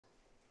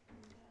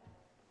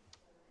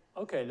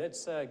Okay,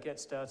 let's get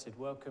started.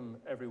 Welcome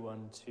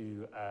everyone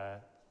to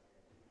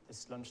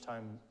this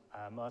lunchtime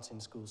Martin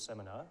School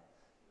seminar.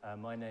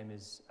 My name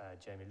is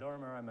Jamie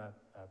Lorimer. I'm a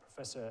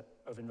professor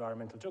of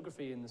environmental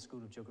geography in the School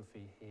of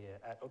Geography here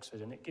at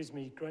Oxford, and it gives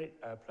me great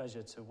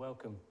pleasure to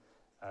welcome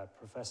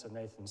Professor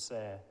Nathan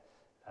Sayre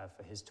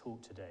for his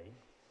talk today.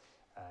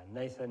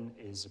 Nathan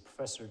is a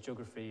professor of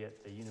geography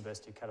at the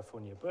University of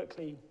California,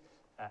 Berkeley,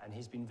 and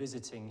he's been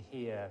visiting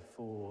here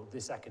for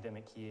this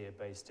academic year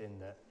based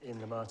in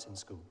the Martin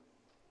School.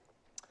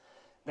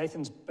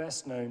 Nathan's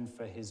best known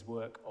for his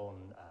work on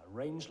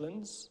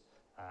rangelands,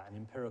 an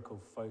empirical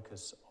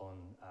focus on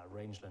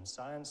rangeland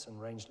science and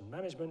rangeland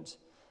management,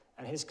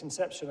 and his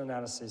conceptual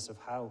analysis of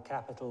how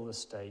capital, the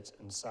state,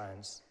 and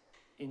science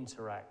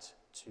interact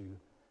to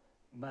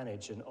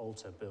manage and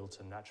alter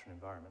built and natural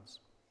environments.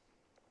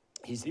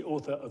 He's the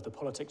author of The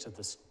Politics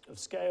of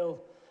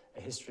Scale, A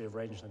History of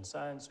Rangeland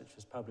Science, which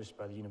was published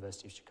by the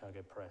University of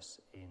Chicago Press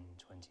in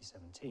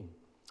 2017.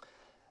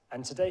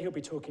 And today he'll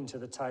be talking to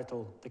the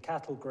title, The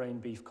Cattle Grain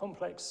Beef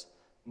Complex,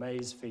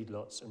 Maize,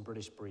 Feedlots, and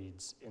British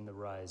Breeds in the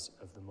Rise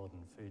of the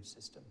Modern Food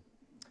System.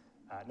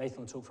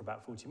 Nathan will talk for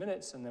about 40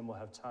 minutes, and then we'll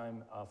have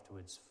time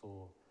afterwards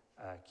for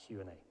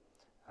Q&A.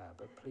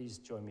 But please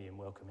join me in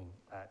welcoming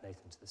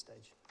Nathan to the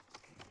stage.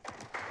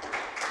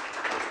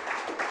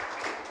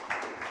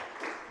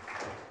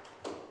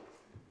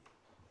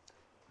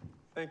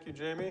 Thank you,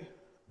 Jamie.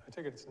 I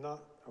take it it's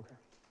not? Okay.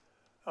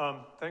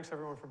 Thanks,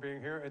 everyone, for being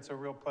here. It's a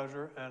real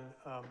pleasure, and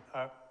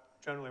I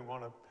generally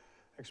want to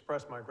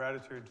express my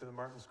gratitude to the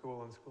Martin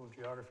School and the School of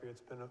Geography. It's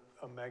been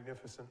a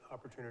magnificent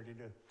opportunity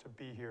to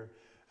be here,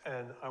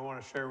 and I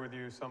want to share with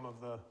you some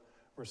of the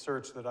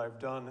research that I've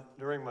done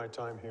during my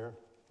time here.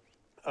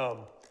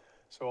 So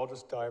I'll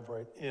just dive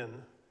right in.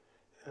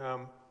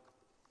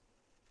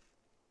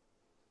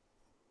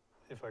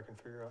 If I can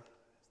figure out,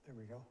 there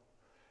we go.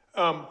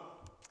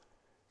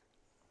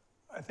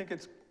 I think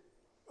it's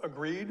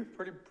agreed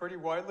pretty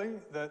widely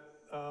that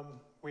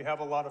we have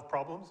a lot of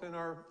problems in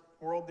our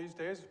world these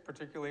days,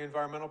 particularly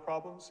environmental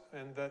problems,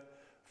 and that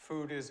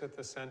food is at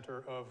the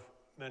center of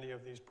many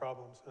of these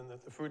problems, and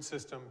that the food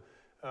system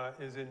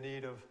is in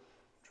need of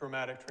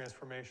dramatic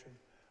transformation.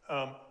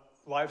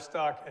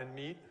 Livestock and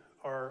meat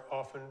are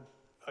often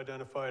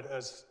identified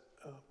as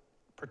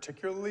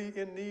particularly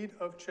in need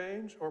of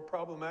change or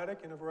problematic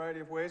in a variety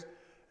of ways,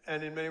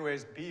 and in many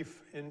ways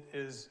beef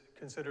is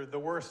considered the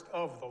worst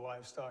of the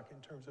livestock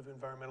in terms of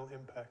environmental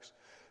impacts.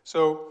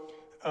 So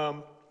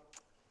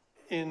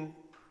in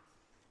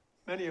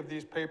many of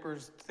these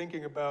papers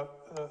thinking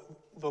about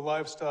the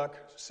livestock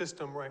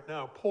system right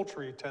now,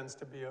 poultry tends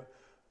to be a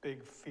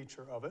big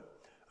feature of it.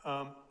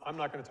 I'm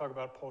not going to talk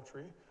about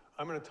poultry.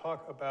 I'm going to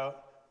talk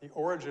about the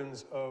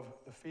origins of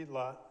the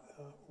feedlot.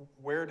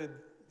 Where did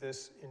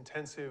this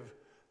intensive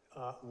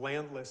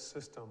landless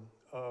system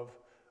of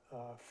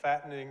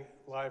fattening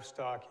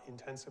livestock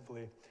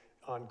intensively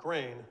on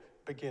grain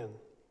begin?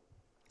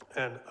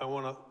 And I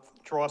want to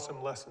draw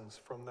some lessons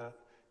from that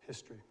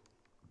history.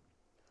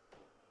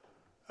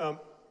 I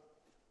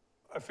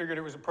figured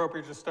it was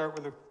appropriate to start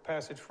with a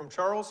passage from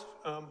Charles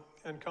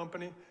and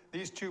Company.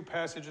 These two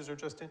passages are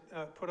just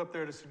put up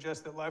there to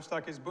suggest that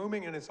livestock is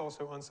booming and it's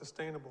also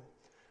unsustainable.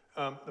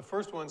 The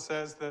first one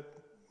says that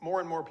more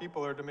and more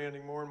people are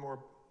demanding more and more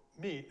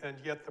meat, and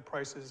yet the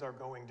prices are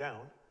going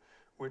down,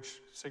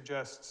 which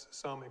suggests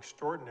some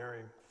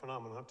extraordinary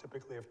phenomenon.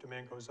 Typically, if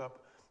demand goes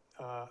up,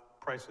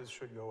 prices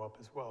should go up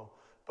as well,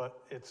 but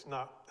it's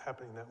not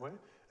happening that way.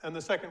 And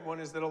the second one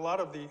is that a lot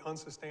of the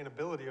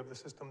unsustainability of the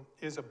system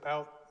is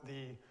about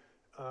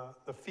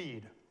the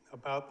feed,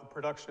 about the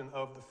production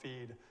of the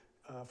feed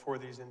for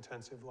these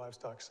intensive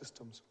livestock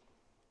systems.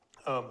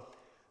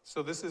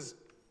 So this is,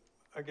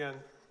 again,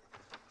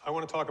 I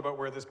want to talk about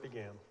where this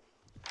began.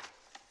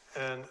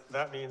 And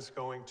that means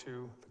going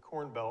to the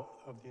Corn Belt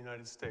of the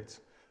United States.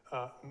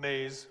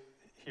 Maize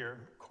here,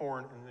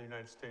 corn in the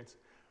United States.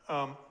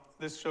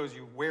 This shows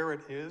you where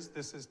it is.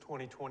 This is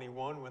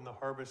 2021 when the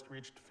harvest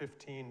reached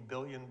 15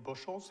 billion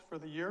bushels for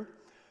the year.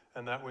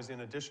 And that was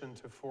in addition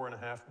to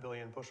 4.5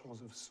 billion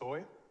bushels of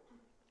soy.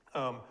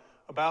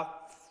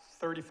 About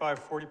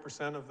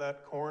 35–40% of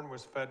that corn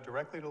was fed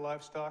directly to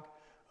livestock.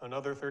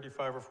 Another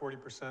 35 or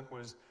 40%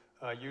 was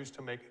used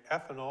to make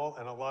ethanol,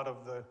 and a lot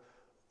of the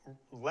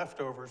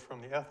leftovers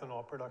from the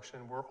ethanol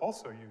production were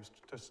also used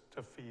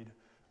to feed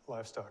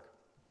livestock.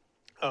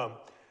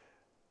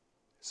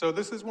 So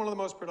this is one of the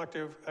most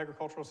productive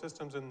agricultural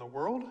systems in the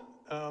world,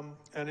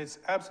 and it's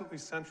absolutely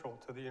central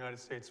to the United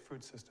States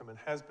food system and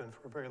has been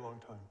for a very long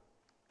time.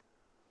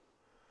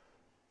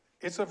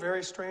 It's a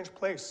very strange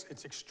place.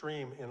 It's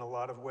extreme in a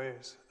lot of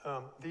ways.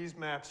 These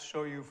maps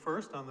show you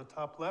first on the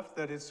top left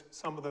that it's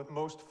some of the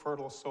most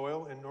fertile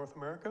soil in North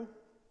America.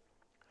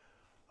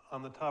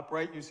 On the top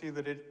right, you see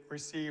that it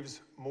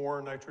receives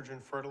more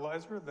nitrogen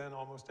fertilizer than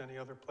almost any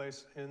other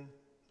place in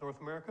North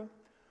America.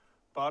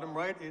 Bottom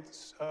right, it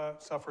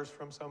suffers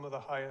from some of the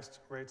highest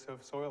rates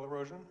of soil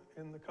erosion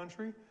in the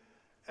country.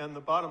 And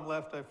the bottom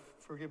left,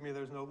 forgive me,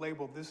 there's no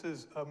label. This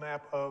is a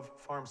map of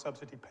farm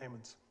subsidy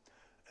payments.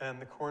 And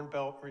the Corn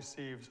Belt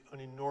receives an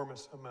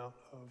enormous amount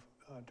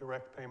of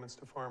direct payments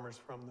to farmers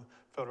from the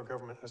federal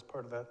government as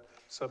part of that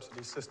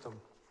subsidy system.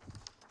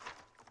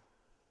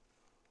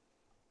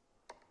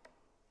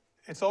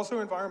 It's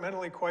also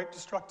environmentally quite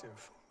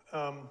destructive.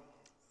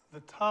 The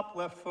top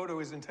left photo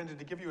is intended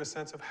to give you a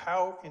sense of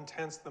how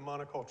intense the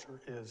monoculture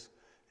is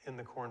in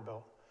the Corn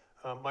Belt.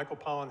 Michael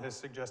Pollan has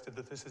suggested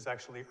that this is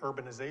actually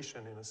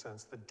urbanization in a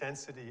sense, the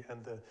density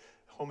and the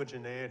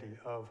homogeneity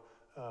of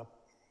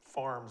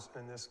farms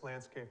in this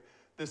landscape.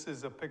 This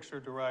is a picture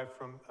derived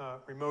from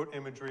remote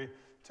imagery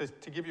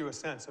to give you a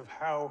sense of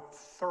how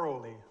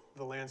thoroughly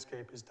the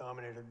landscape is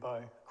dominated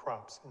by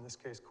crops, in this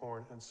case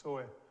corn and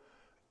soy.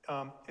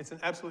 It's an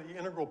absolutely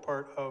integral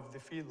part of the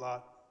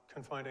feedlot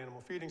confined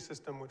animal feeding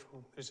system,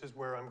 this is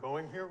where I'm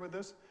going here with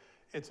this.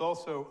 It's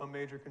also a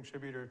major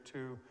contributor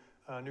to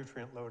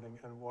nutrient loading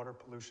and water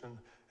pollution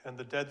and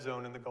the dead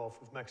zone in the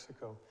Gulf of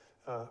Mexico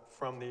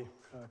from the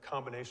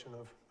combination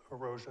of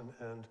erosion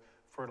and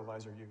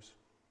fertilizer use.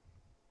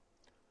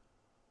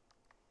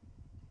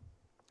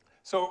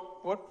 So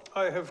what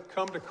I've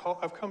come to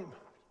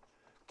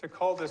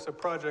call this a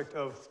project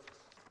of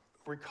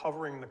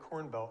recovering the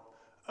Corn Belt.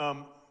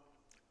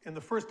 In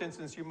the first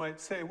instance, you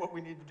might say what we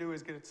need to do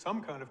is get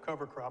some kind of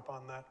cover crop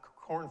on that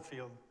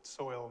cornfield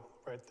soil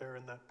right there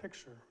in that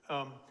picture.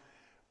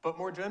 But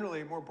more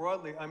generally, more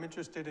broadly, I'm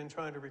interested in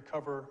trying to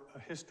recover a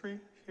history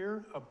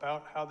here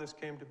about how this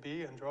came to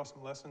be and draw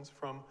some lessons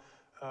from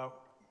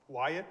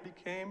why it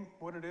became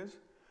what it is.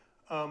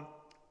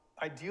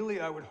 Ideally,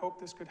 I would hope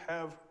this could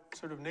have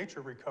sort of nature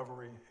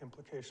recovery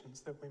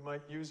implications, that we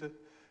might use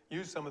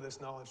some of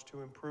this knowledge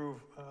to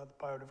improve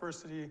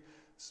biodiversity,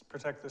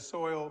 protect the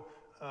soil,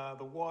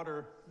 the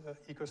water, the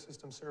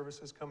ecosystem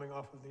services coming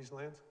off of these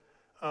lands.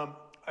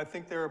 I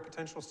think there are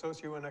potential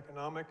social and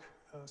economic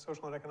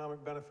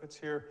benefits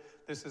here.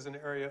 This is an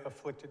area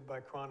afflicted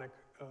by chronic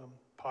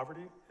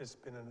poverty. It's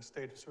been in a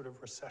state of sort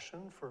of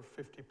recession for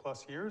 50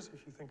 plus years,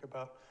 if you think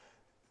about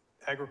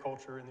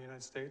agriculture in the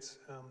United States.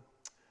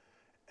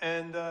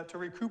 And to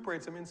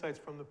recuperate some insights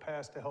from the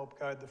past to help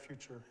guide the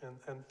future.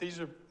 And these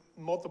are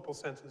multiple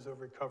senses of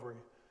recovery.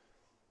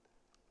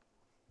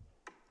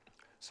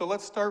 So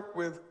let's start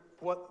with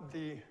what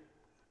the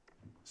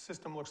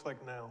system looks like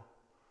now.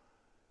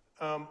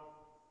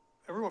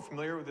 Everyone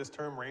familiar with this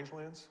term,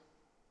 rangelands?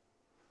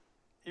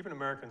 Even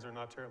Americans are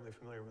not terribly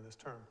familiar with this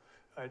term.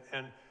 Right?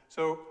 And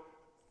so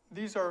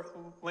these are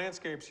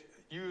landscapes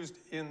used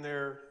in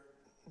their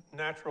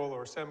natural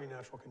or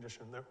semi-natural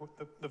condition.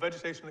 The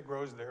vegetation that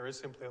grows there is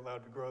simply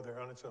allowed to grow there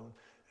on its own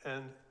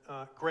and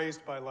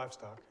grazed by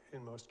livestock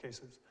in most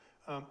cases.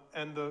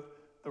 And the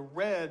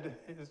red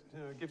is,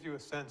 gives you a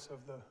sense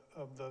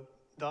of the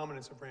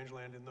dominance of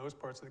rangeland in those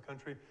parts of the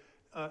country.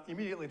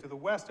 Immediately to the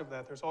west of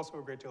that, there's also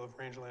a great deal of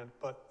rangeland,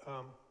 but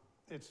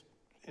it's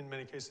in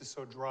many cases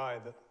so dry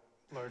that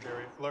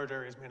large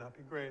areas may not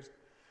be grazed.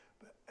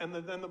 And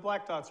then the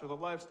black dots are the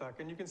livestock.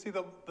 And you can see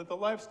that the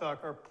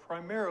livestock are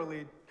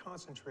primarily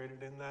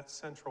concentrated in that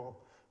central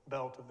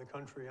belt of the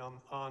country on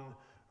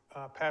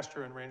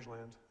pasture and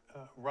rangeland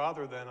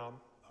rather than on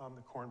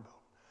the Corn Belt.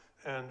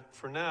 And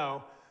for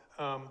now,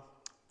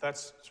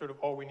 that's sort of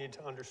all we need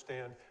to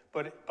understand.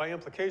 But by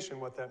implication,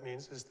 what that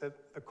means is that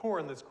the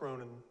corn that's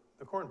grown in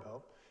the Corn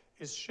Belt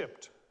is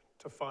shipped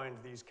to find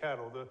these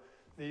cattle.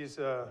 These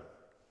are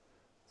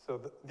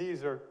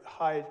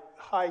high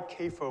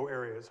CAFO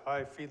areas,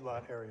 high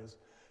feedlot areas,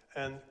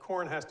 and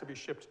corn has to be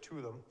shipped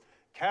to them.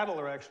 Cattle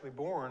are actually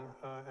born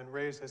and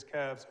raised as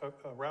calves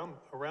around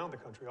the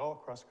country, all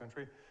across the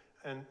country,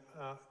 and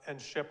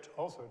shipped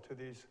also to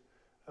these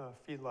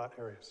feedlot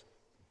areas,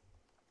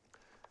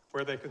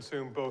 where they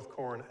consume both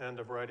corn and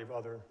a variety of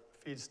other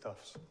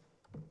feedstuffs.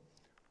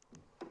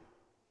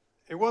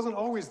 It wasn't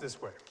always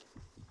this way.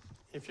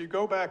 If you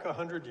go back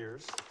 100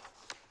 years,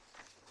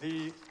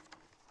 the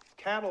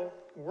cattle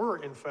were,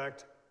 in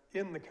fact,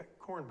 in the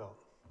Corn Belt,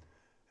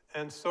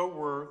 and so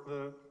were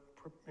the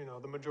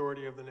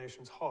majority of the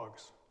nation's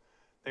hogs.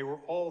 They were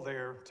all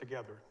there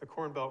together. The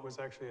Corn Belt was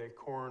actually a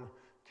corn,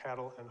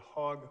 cattle, and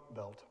hog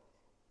belt.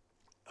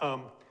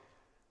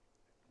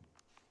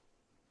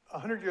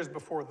 100 years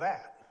before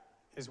that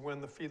is when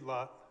the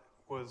feedlot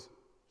was,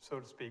 so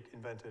to speak,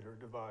 invented or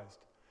devised.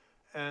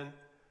 And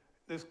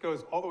this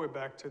goes all the way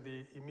back to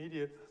the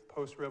immediate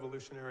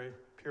post-revolutionary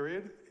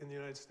period in the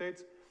United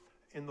States.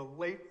 In the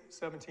late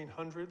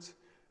 1700s,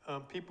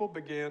 people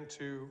began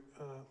to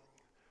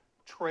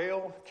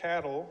trail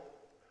cattle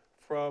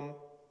from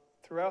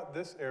throughout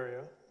this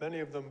area, many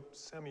of them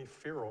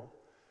semi-feral,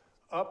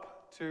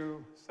 up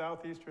to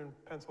southeastern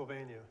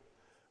Pennsylvania,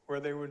 where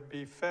they would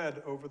be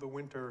fed over the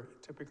winter,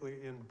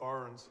 typically in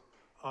barns,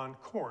 on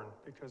corn,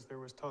 because there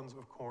was tons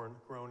of corn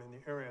grown in the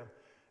area,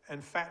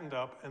 and fattened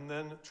up, and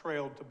then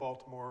trailed to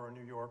Baltimore or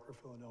New York or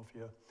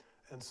Philadelphia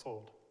and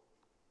sold.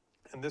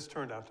 And this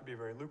turned out to be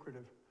very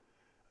lucrative.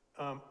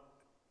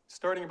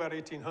 Starting about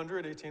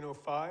 1800,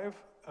 1805,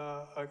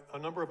 a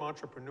number of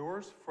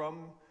entrepreneurs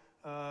from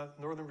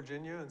Northern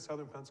Virginia and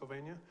Southern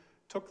Pennsylvania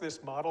took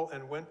this model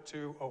and went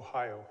to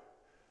Ohio.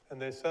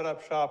 And they set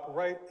up shop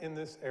right in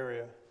this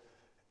area.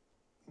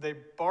 they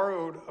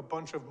borrowed a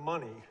bunch of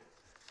money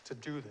to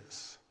do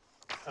this.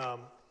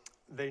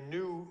 They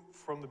knew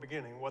from the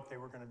beginning what they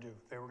were going to do.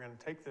 They were going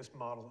to take this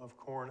model of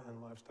corn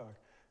and livestock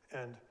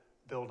and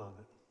build on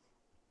it.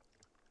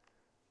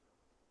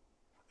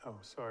 Oh,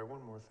 sorry,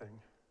 one more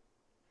thing.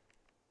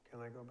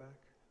 Can I go back?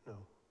 No,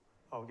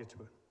 I'll get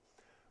to it.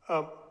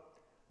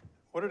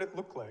 What did it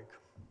look like?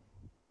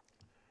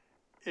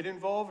 It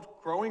involved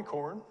growing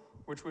corn,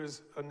 which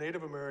was a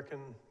Native American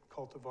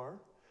cultivar,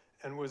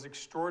 and was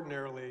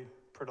extraordinarily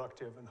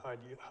productive and high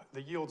yield.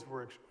 The yields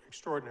were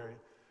extraordinary.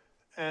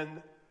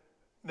 And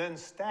then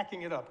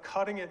stacking it up,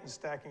 cutting it and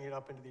stacking it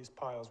up into these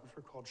piles, which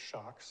were called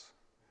shocks,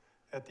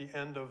 at the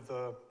end of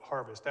the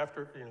harvest,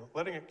 after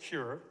letting it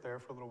cure there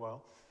for a little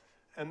while,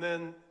 and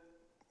then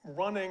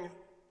running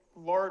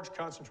large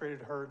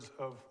concentrated herds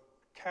of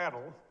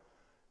cattle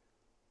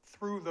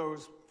through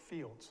those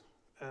fields.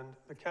 And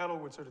the cattle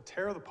would sort of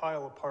tear the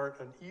pile apart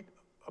and eat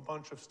a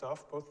bunch of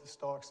stuff, both the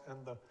stalks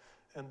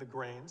and the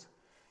grains.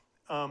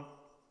 A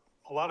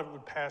lot of it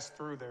would pass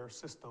through their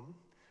system.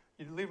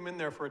 You'd leave them in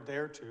there for a day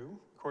or two,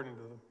 according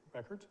to the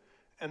records,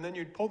 and then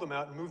you'd pull them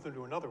out and move them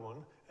to another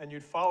one, and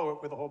you'd follow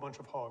it with a whole bunch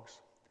of hogs.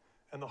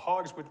 And the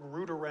hogs would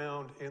root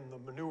around in the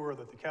manure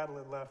that the cattle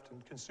had left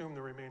and consume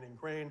the remaining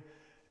grain,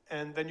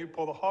 and then you'd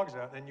pull the hogs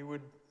out, and you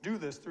would do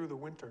this through the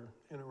winter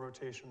in a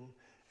rotation,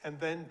 and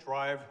then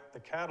drive the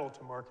cattle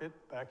to market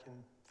back in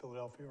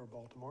Philadelphia or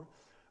Baltimore.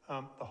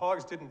 The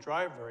hogs didn't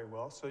drive very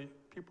well, so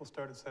people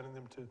started sending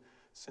them to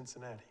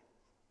Cincinnati.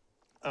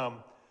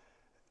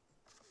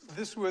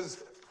 This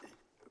was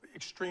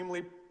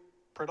extremely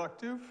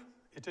productive.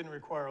 It didn't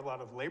require a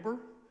lot of labor.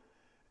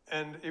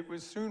 And it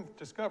was soon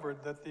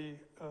discovered that the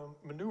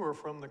manure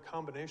from the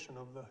combination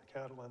of the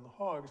cattle and the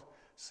hogs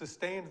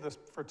sustained the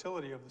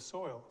fertility of the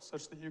soil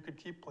such that you could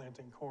keep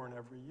planting corn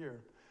every year.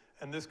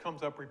 And this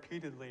comes up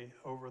repeatedly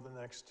over the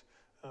next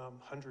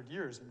 100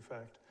 years, in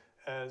fact,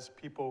 as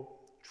people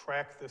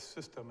track this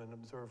system and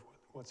observe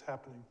what's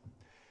happening.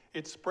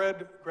 It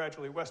spread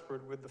gradually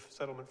westward with the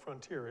settlement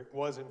frontier. It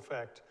was, in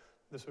fact,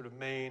 the sort of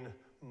main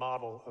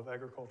model of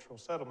agricultural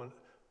settlement,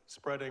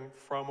 spreading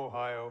from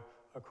Ohio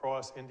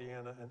across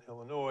Indiana and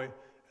Illinois,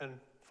 and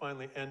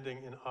finally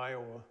ending in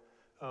Iowa.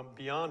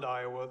 Beyond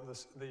Iowa,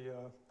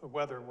 the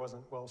weather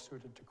wasn't well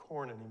suited to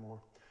corn anymore.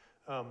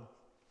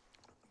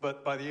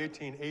 But by the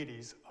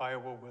 1880s,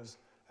 Iowa was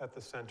at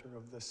the center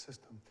of this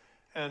system.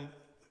 And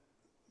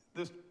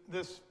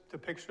this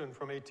depiction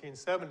from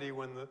 1870,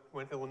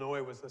 when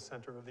Illinois was the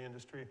center of the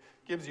industry,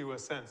 gives you a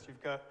sense.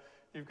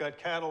 You've got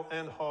cattle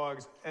and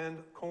hogs and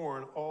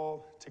corn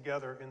all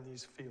together in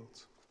these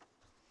fields.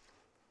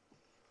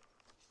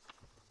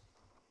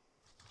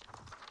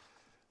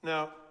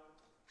 Now,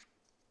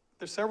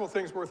 there's several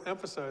things worth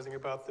emphasizing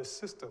about this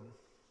system.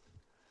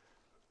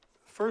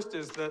 First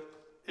is that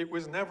it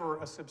was never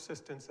a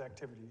subsistence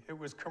activity. It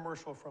was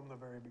commercial from the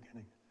very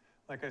beginning.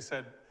 Like I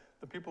said,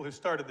 the people who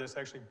started this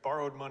actually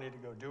borrowed money to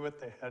go do it.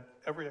 They had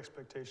every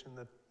expectation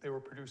that they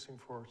were producing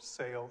for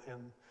sale in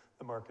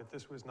the market.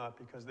 This was not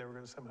because they were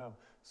going to somehow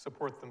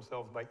support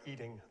themselves by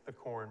eating the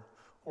corn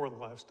or the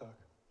livestock.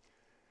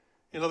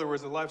 In other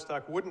words, the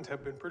livestock wouldn't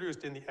have been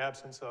produced in the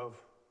absence of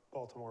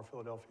Baltimore,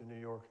 Philadelphia,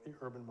 New York, the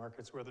urban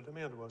markets where the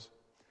demand was.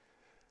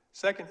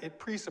 Second, it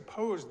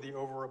presupposed the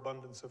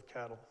overabundance of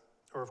cattle,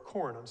 or of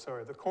corn, I'm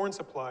sorry. The corn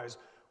supplies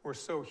were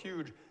so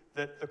huge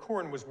that the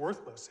corn was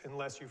worthless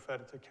unless you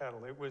fed it to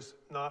cattle. It was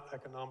not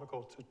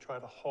economical to try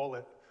to haul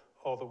it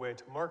all the way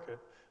to market,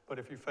 but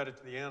if you fed it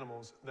to the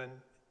animals, then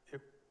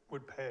it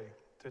would pay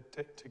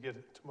to get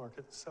it to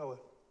market and sell it.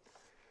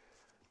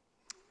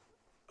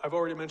 I've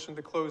already mentioned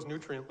the closed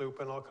nutrient loop,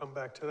 and I'll come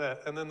back to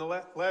that. And then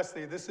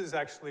lastly, this is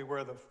actually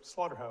where the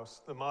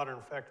slaughterhouse, the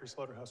modern factory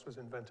slaughterhouse, was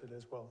invented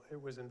as well. It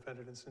was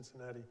invented in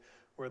Cincinnati,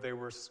 where they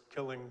were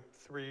killing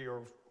 300,000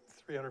 or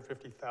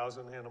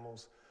 350,000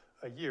 animals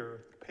a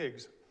year,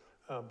 pigs,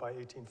 by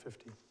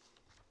 1850.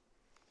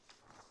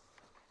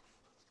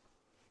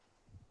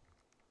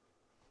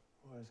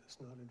 Why is this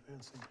not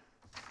advancing?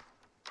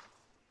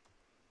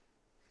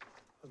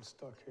 I'm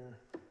stuck here.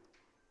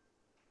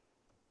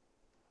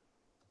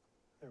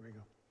 There we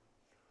go.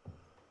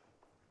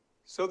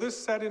 So this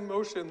set in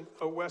motion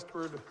a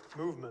westward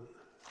movement,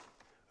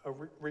 a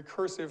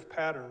recursive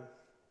pattern.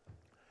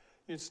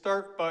 You'd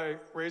start by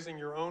raising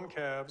your own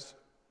calves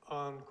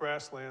on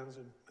grasslands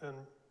and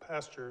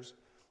pastures,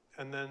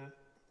 and then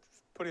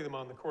putting them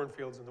on the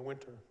cornfields in the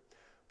winter.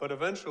 But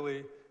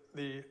eventually,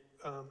 the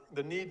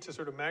need to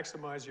sort of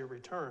maximize your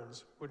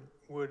returns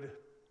would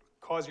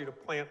cause you to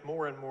plant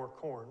more and more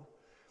corn,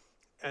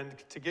 and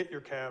to get your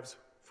calves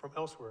from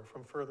elsewhere,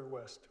 from further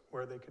west,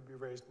 where they could be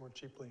raised more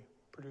cheaply,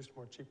 produced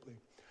more cheaply.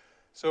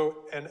 So,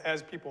 and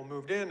as people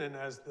moved in, and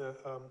as the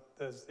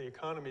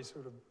economy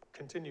sort of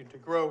continued to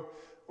grow,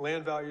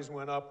 land values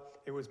went up.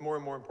 It was more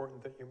and more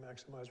important that you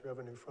maximize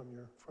revenue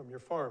from your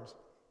farms.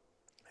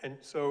 And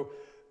so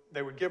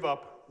they would give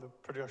up the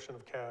production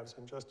of calves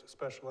and just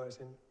specialize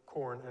in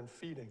corn and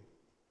feeding.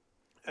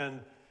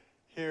 And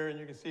here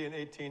you can see in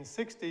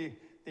 1860,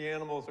 the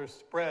animals are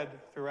spread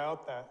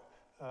throughout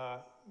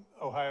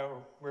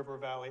Ohio River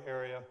Valley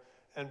area.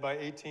 And by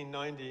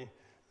 1890,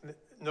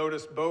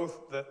 notice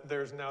both that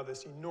there's now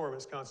this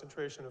enormous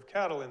concentration of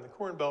cattle in the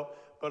Corn Belt,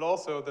 but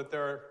also that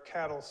there are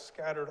cattle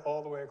scattered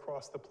all the way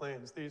across the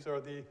plains. These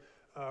are the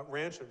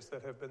ranches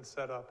that have been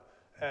set up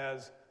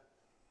as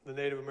the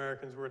Native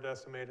Americans were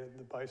decimated,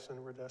 the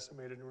bison were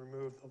decimated and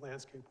removed, the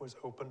landscape was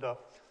opened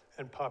up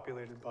and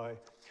populated by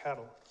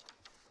cattle.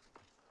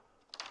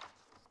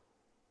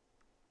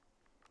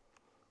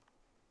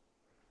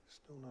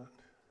 Still not,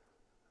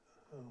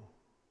 oh,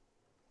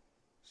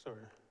 sorry.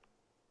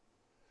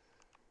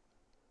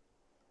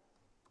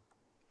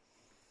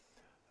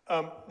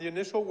 The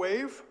initial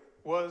wave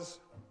was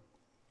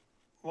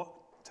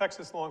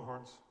Texas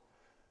longhorns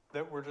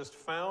that were just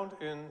found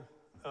in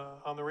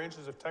on the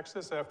ranges of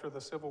Texas after the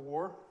Civil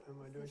War. Am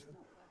I doing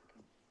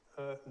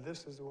something?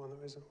 This is the one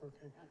that isn't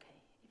working. Okay,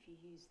 if you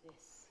use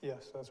this.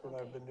 Yes, that's what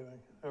I've been doing.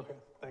 Okay,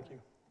 thank you.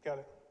 Got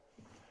it.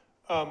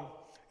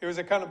 It was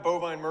a kind of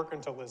bovine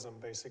mercantilism,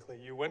 basically.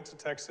 You went to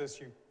Texas,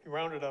 you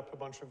rounded up a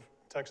bunch of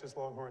Texas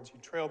longhorns, you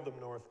trailed them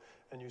north,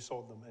 and you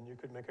sold them. And you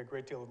could make a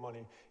great deal of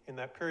money in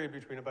that period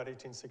between about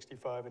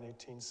 1865 and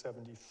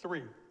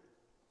 1873.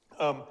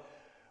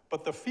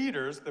 But the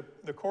feeders,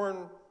 the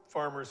corn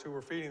farmers who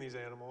were feeding these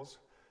animals,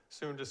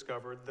 soon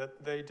discovered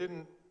that they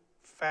didn't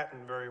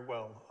fatten very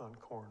well on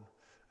corn.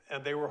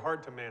 And they were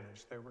hard to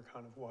manage. They were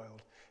kind of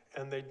wild.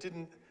 And they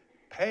didn't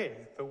pay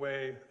the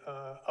way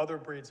other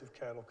breeds of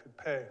cattle could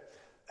pay.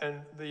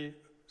 And the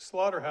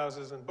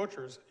slaughterhouses and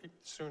butchers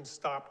soon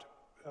stopped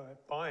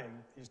buying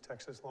these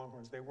Texas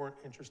longhorns. They weren't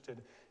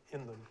interested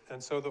in them.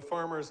 And so the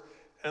farmers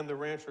and the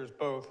ranchers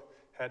both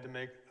had to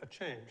make a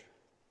change.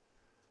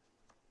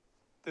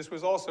 This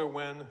was also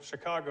when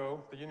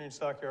Chicago, the Union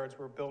stockyards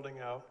were building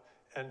out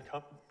and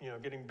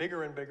getting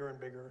bigger and bigger and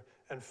bigger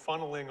and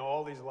funneling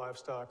all these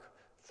livestock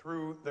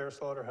through their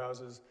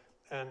slaughterhouses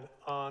and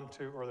on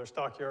to, or their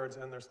stockyards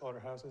and their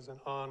slaughterhouses and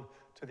on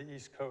to the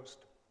East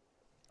Coast.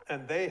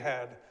 And they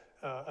had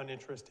an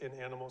interest in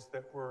animals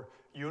that were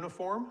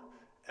uniform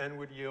and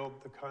would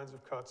yield the kinds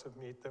of cuts of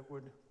meat that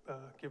would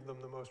give them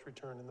the most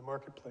return in the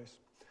marketplace.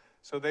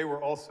 So they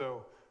were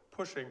also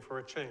pushing for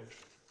a change.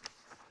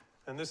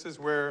 And this is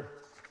where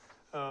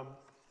the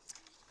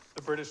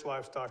British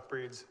livestock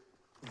breeds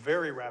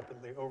very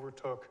rapidly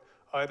overtook,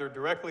 either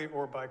directly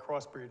or by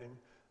crossbreeding,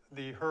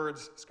 the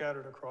herds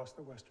scattered across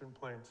the western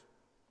plains.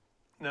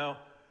 Now,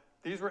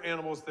 these were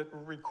animals that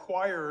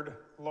required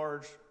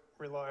large,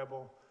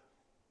 reliable,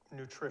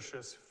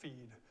 nutritious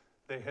feed.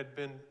 They had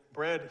been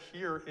bred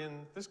here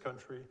in this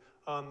country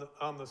on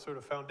the sort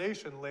of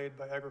foundation laid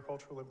by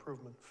agricultural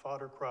improvement,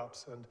 fodder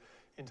crops and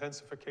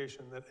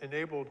intensification that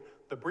enabled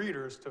the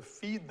breeders to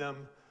feed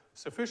them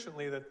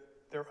sufficiently that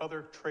their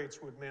other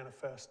traits would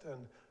manifest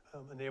and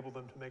enable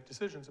them to make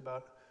decisions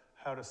about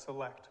how to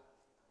select.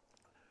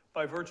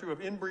 By virtue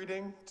of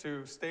inbreeding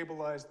to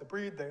stabilize the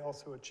breed, they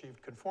also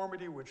achieved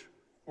conformity, which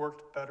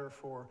worked better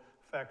for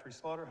factory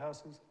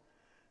slaughterhouses.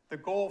 The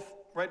goal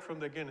right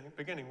from the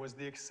beginning was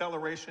the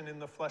acceleration in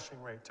the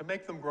fleshing rate, to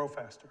make them grow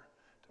faster,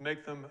 to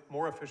make them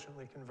more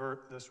efficiently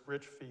convert this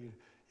rich feed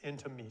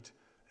into meat,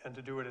 and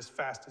to do it as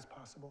fast as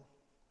possible.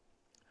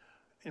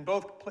 In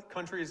both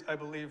countries, I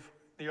believe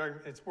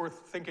it's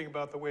worth thinking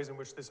about the ways in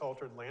which this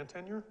altered land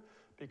tenure,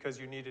 because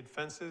you needed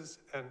fences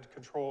and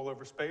control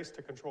over space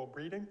to control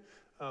breeding.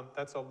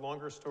 That's a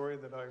longer story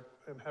that I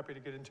am happy to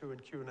get into in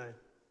Q&A.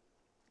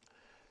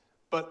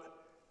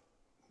 But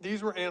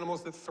these were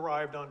animals that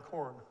thrived on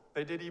corn.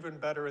 They did even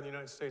better in the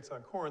United States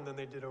on corn than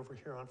they did over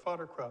here on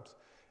fodder crops.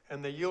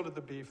 And they yielded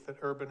the beef that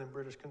urban and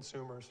British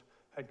consumers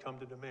had come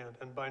to demand.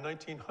 And by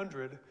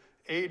 1900,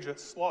 age at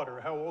slaughter,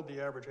 how old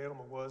the average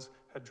animal was,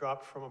 had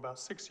dropped from about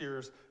 6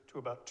 years to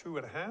about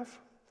 2.5.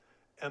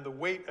 And the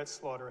weight at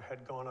slaughter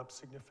had gone up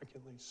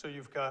significantly. So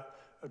you've got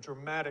a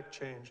dramatic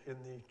change in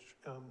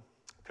the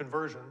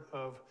conversion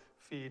of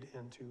feed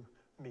into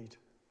meat.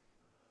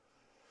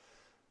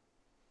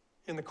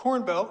 In the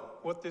Corn Belt,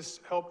 what this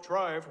helped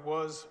drive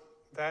was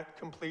that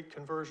complete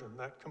conversion,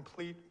 that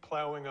complete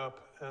plowing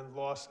up and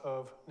loss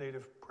of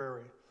native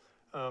prairie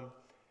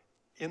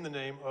in the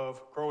name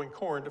of growing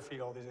corn to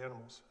feed all these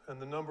animals. And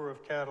the number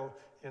of cattle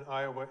in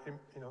Iowa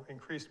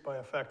increased by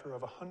a factor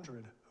of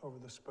 100 over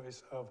the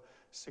space of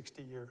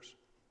 60 years.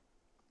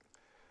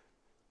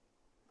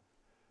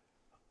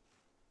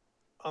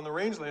 On the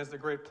rangelands, the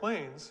Great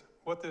Plains,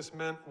 what this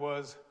meant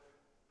was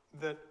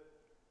that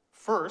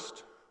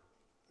first,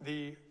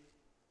 the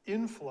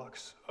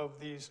influx of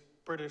these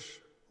British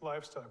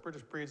livestock,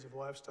 British breeds of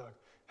livestock,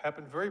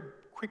 happened very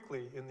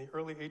quickly in the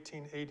early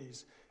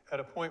 1880s at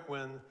a point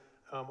when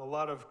a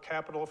lot of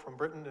capital from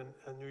Britain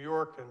and New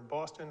York and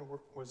Boston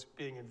was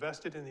being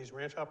invested in these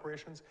ranch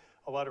operations.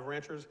 A lot of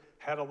ranchers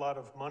had a lot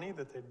of money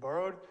that they'd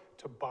borrowed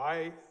to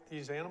buy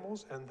these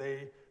animals, and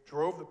they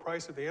drove the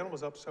price of the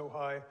animals up so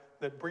high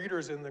that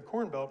breeders in the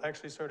Corn Belt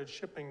actually started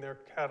shipping their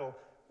cattle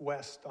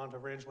west onto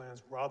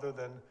rangelands rather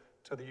than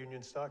to the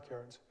Union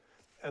stockyards.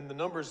 And the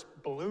numbers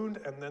ballooned,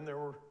 and then there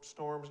were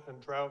storms and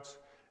droughts,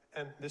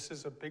 and this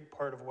is a big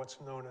part of what's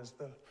known as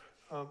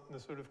the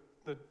sort of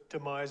the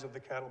demise of the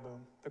cattle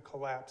boom, the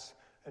collapse,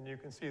 and you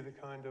can see the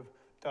kind of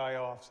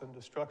die-offs and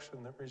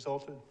destruction that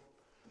resulted.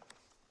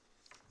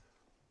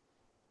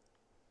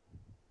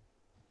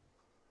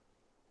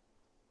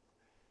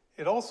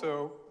 It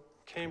also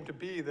came to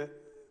be that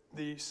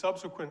the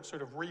subsequent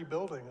sort of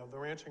rebuilding of the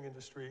ranching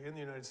industry in the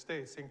United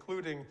States,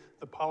 including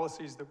the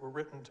policies that were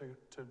written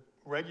to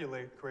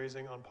regulate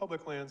grazing on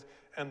public lands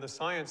and the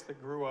science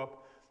that grew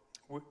up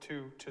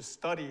to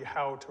study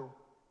how to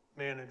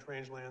manage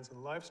rangelands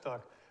and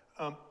livestock,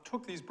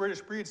 took these British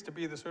breeds to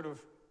be the sort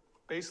of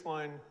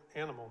baseline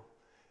animal.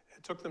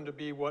 It took them to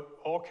be what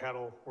all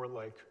cattle were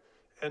like,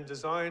 and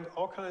designed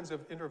all kinds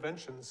of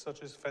interventions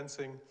such as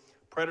fencing,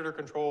 predator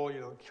control,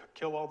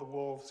 kill all the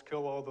wolves,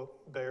 kill all the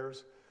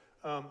bears,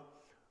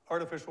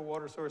 artificial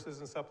water sources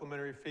and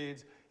supplementary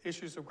feeds,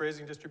 issues of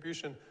grazing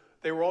distribution.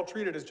 They were all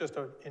treated as just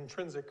an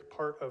intrinsic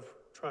part of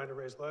trying to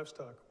raise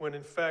livestock, when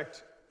in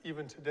fact,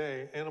 even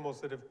today,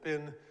 animals that have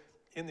been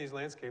in these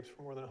landscapes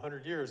for more than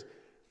 100 years,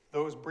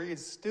 those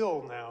breeds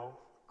still now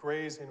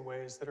graze in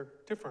ways that are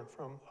different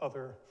from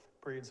other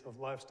breeds of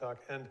livestock.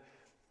 And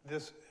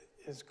this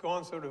has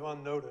gone sort of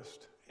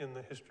unnoticed in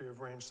the history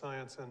of range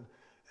science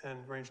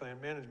and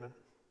rangeland management.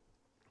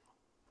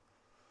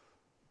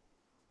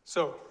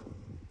 So,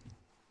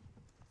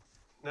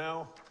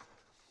 now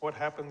what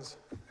happens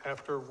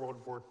after World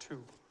War II?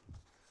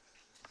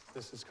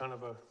 This is kind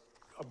of an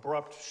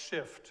abrupt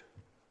shift.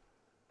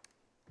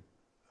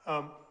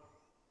 I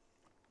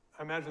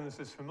imagine this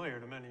is familiar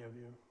to many of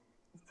you.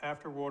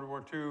 After World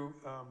War II,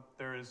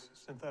 there is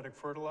synthetic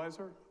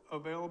fertilizer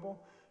available.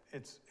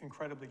 It's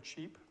incredibly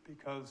cheap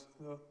because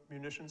the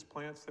munitions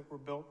plants that were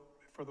built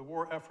for the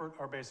war effort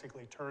are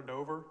basically turned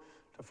over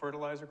to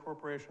fertilizer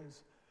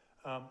corporations.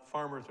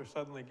 Farmers are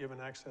suddenly given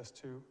access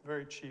to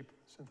very cheap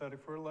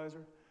synthetic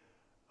fertilizer.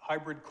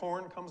 Hybrid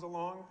corn comes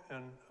along,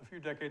 and a few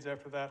decades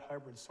after that,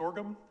 hybrid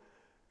sorghum.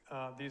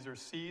 These are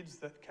seeds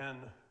that can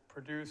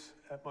produce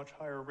at much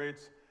higher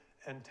rates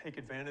and take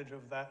advantage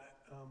of that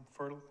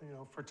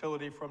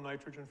fertility from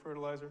nitrogen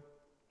fertilizer.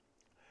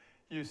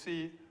 You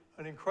see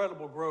an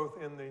incredible growth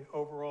in the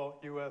overall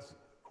U.S.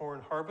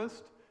 corn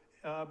harvest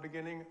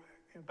beginning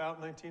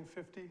about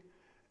 1950,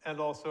 and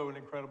also an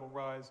incredible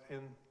rise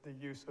in the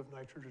use of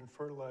nitrogen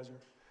fertilizer.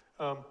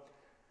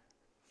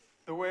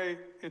 The way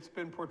it's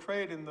been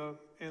portrayed in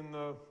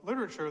the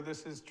literature,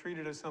 this is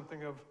treated as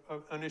something of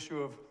an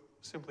issue of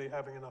simply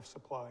having enough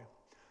supply.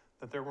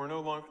 That there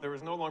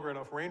was no longer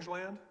enough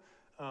rangeland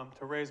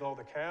to raise all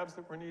the calves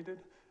that were needed,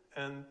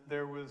 and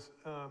there was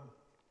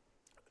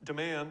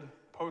demand,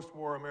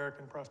 post-war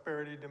American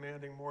prosperity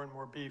demanding more and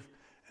more beef,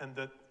 and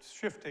that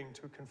shifting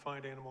to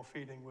confined animal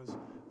feeding was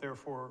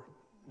therefore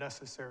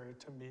necessary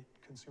to meet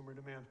consumer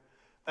demand.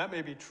 That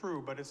may be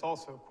true, but it's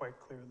also quite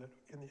clear that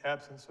in the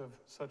absence of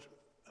such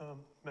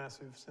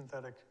massive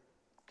synthetic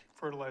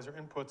fertilizer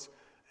inputs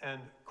and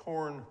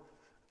corn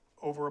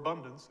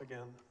overabundance,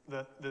 again,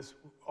 that this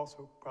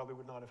also probably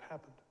would not have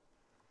happened.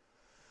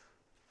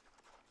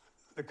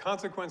 The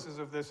consequences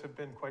of this have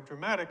been quite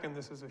dramatic, and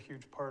this is a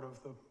huge part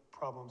of the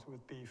problems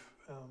with beef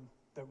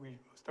that we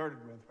started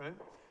with, right?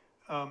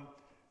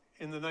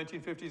 In the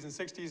 1950s and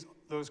 60s,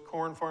 those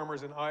corn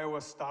farmers in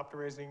Iowa stopped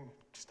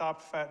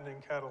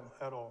fattening cattle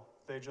at all.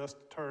 They just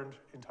turned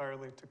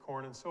entirely to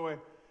corn and soy,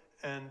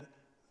 and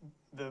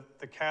the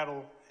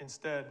cattle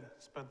instead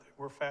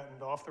were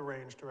fattened off the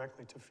range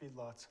directly to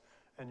feedlots.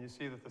 And you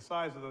see that the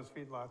size of those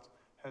feedlots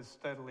has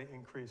steadily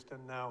increased,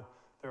 and now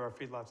there are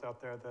feedlots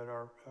out there that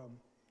are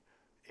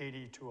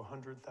 80 to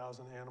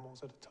 100,000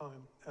 animals at a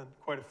time, and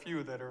quite a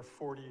few that are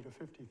 40 to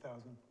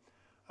 50,000.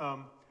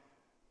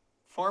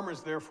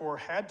 Farmers therefore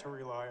had to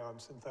rely on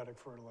synthetic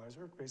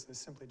fertilizer because they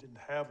simply didn't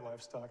have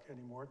livestock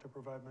anymore to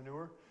provide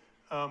manure.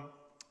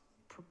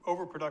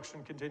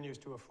 Overproduction continues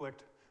to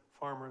afflict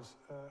farmers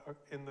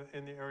in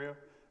the area.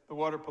 The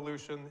water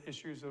pollution,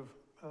 issues of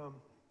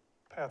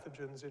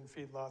pathogens in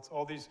feedlots,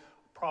 all these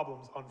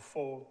problems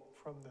unfold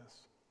from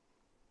this.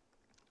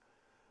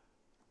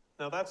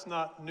 Now that's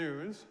not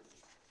news,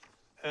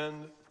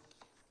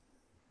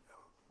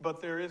 but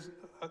there is,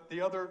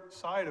 the other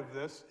side of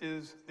this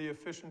is the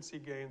efficiency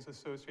gains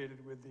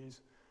associated with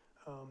these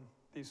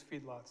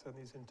feedlots and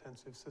these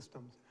intensive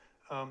systems.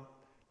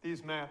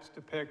 These maps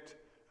depict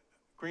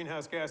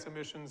greenhouse gas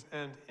emissions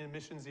and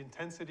emissions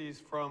intensities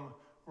from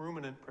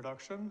ruminant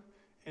production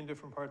in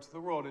different parts of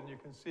the world. And you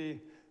can see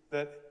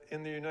that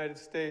in the United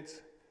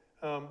States,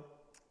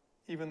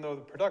 even though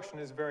the production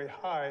is very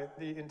high,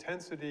 the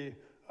intensity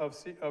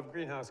of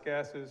greenhouse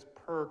gases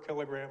per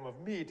kilogram of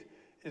meat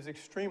is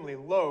extremely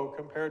low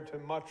compared to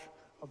much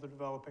of the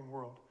developing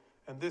world.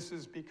 And this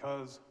is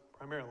because,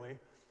 primarily,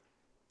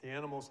 the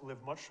animals live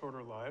much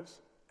shorter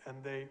lives,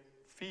 and they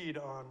feed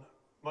on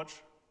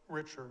much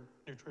richer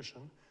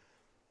nutrition.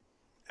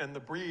 And the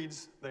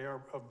breeds, they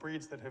are of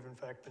breeds that have in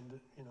fact been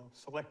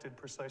selected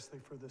precisely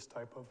for this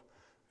type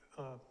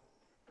of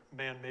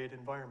man-made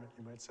environment,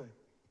 you might say.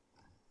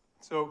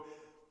 So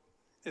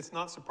it's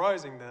not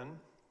surprising then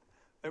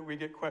that we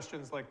get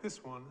questions like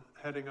this one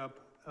heading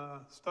up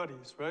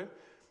studies, right?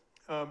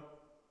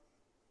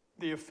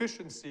 the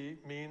efficiency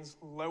means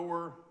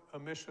lower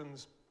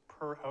emissions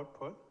per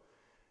output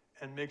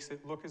and makes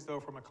it look as though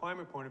from a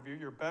climate point of view,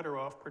 you're better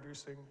off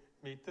producing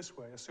meat this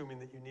way, assuming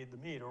that you need the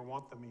meat or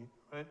want the meat,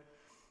 right?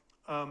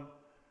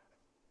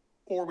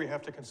 Or we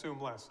have to consume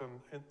less. And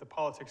in the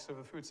politics of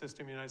the food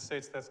system in the United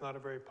States, that's not a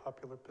very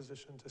popular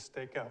position to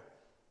stake out.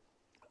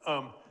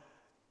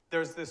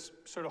 There's this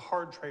sort of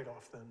hard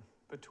trade-off then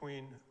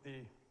between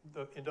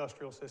the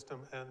industrial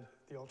system and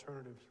the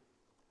alternatives.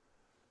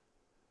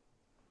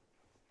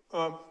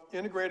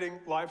 Integrating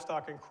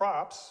livestock and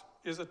crops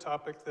is a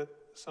topic that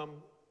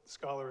some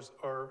scholars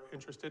are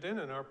interested in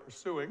and are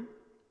pursuing,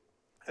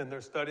 and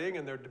they're studying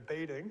and they're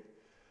debating.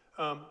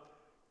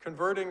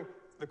 Converting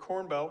the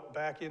Corn Belt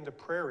back into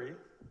prairie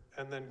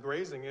and then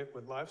grazing it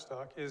with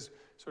livestock is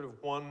sort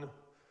of one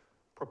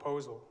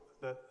proposal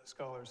that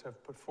scholars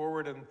have put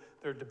forward, and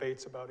there are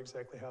debates about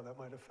exactly how that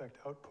might affect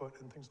output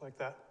and things like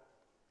that.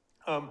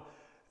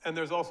 And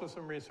there's also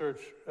some research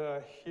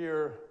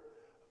here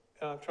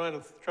trying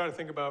to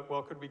think about,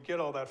 well, could we get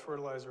all that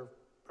fertilizer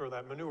or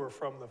that manure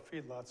from the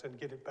feedlots and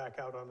get it back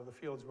out onto the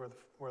fields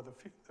where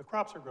the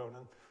crops are grown?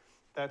 And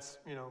that's,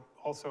 you know,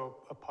 also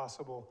a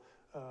possible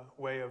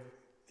way of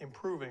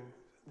improving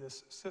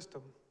this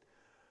system.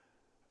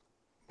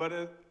 But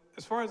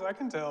as far as I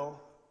can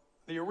tell,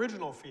 the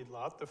original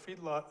feedlot, the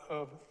feedlot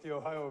of the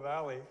Ohio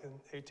Valley in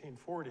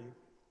 1840,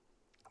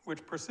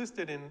 which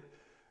persisted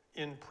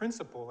in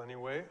principle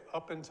anyway,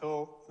 up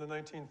until the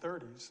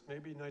 1930s,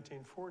 maybe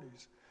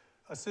 1940s,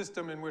 a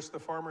system in which the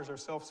farmers are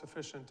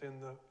self-sufficient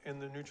in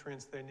the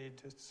nutrients they need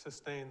to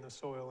sustain the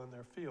soil in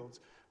their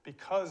fields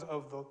because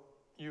of the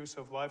use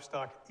of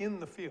livestock in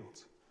the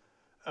fields,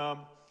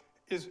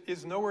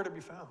 is nowhere to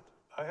be found.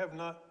 I have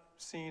not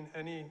seen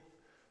any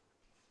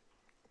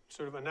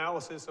sort of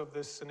analysis of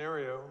this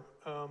scenario,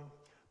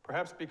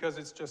 perhaps because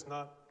it's just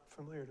not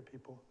familiar to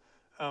people.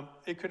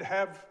 It could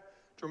have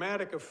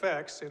dramatic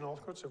effects in all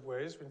sorts of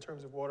ways in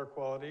terms of water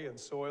quality and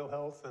soil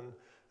health, and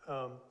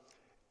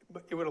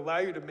but it would allow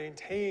you to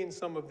maintain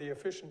some of the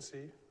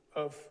efficiency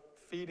of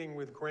feeding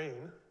with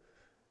grain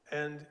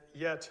and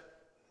yet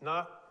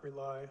not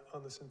rely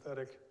on the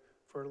synthetic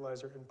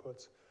fertilizer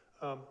inputs.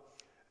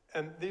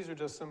 And these are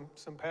just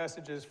some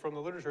passages from the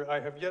literature. I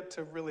have yet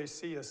to really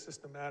see a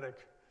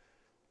systematic,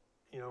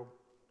 you know,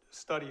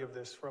 study of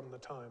this from the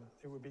time.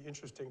 It would be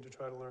interesting to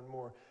try to learn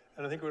more.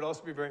 And I think it would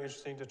also be very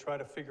interesting to try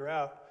to figure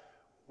out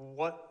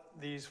what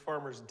these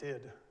farmers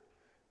did.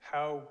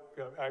 How,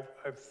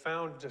 I've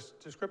found just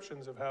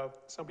descriptions of how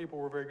some people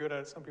were very good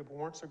at it, some people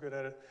weren't so good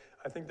at it.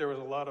 I think there was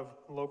a lot of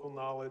local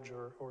knowledge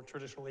or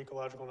traditional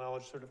ecological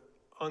knowledge, sort of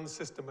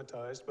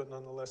unsystematized, but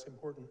nonetheless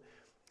important,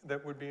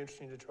 that would be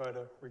interesting to try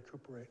to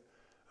recuperate.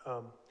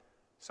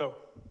 So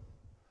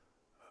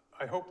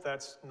I hope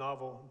that's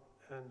novel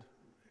and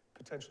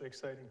potentially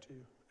exciting to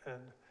you.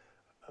 And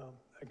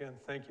again,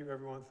 thank you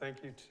everyone.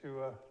 Thank you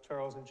to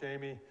Charles and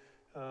Jamie,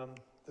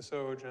 the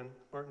SOJ and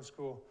Martin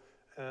School,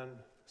 and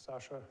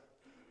Sasha,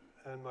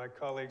 and my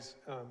colleagues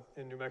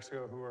in New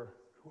Mexico who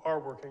are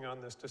working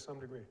on this to some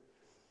degree.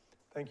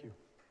 Thank you.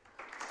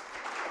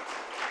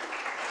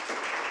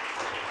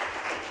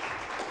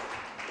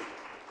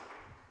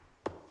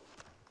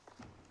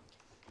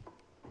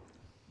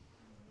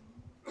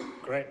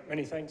 Great,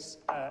 many thanks,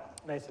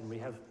 Nathan. We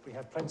have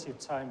plenty of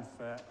time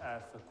for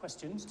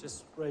questions.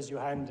 Just raise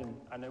your hand, and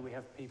I know we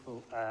have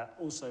people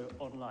also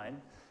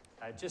online.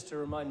 Just a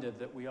reminder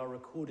that we are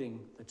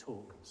recording the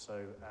talk,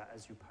 so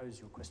as you pose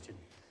your question,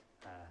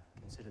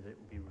 consider that it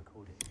will be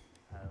recorded.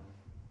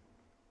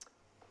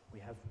 We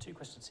have two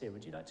questions here.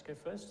 Would you like to go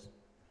first?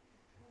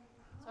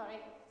 Sorry.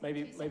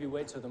 Maybe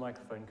wait till the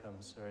microphone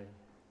comes. Sorry.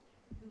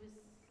 Who was?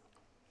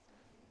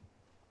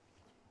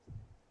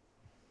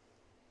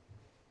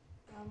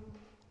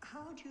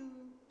 How do you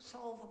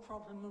solve the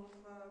problem of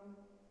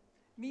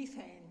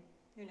methane?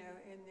 You know,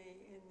 in the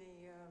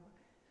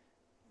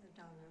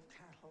dung of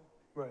cattle.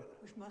 Right.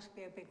 Which must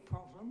be a big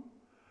problem.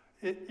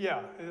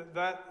 Yeah,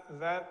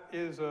 that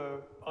is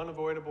an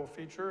unavoidable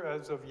feature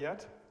as of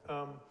yet.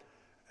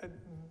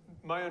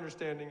 My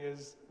understanding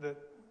is that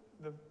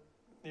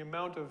the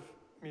amount of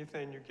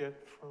methane you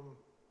get from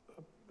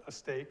a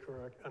steak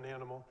or an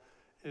animal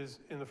is,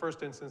 in the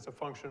first instance, a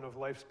function of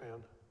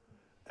lifespan,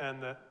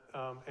 and that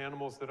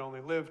animals that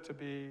only live to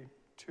be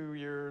 2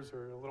 years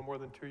or a little more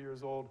than 2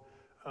 years old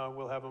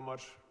will have a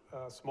much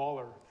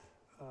smaller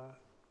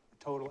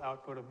total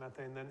output of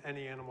methane than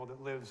any animal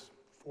that lives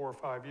 4 or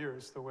 5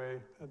 years, the way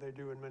they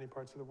do in many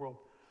parts of the world.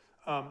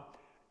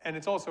 And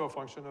it's also a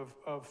function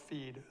of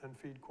feed and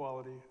feed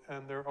quality.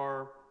 And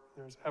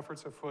there's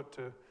efforts afoot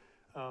to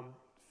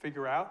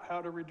figure out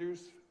how to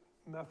reduce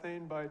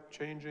methane by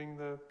changing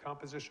the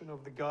composition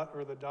of the gut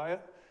or the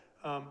diet.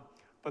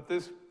 But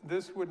this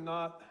would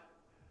not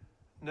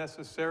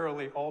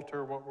necessarily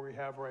alter what we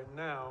have right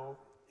now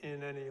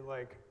in any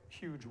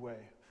huge way.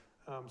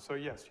 So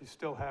yes, you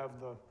still have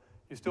the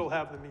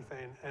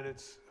methane, and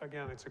it's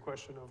a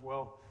question of,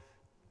 well,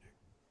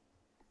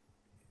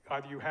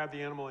 either you have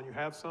the animal and you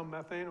have some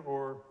methane,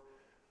 or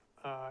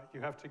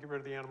you have to get rid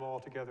of the animal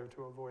altogether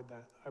to avoid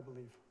that, I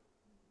believe.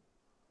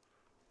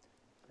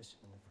 question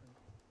in the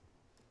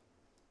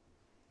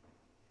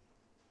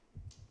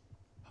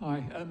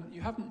front. Hi,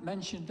 you haven't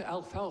mentioned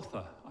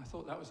alfalfa. I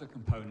thought that was a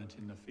component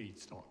in the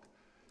feedstock.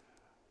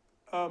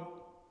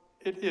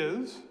 It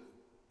is.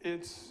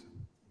 It's,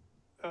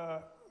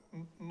 I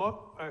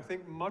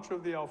think much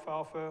of the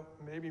alfalfa,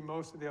 maybe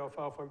most of the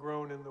alfalfa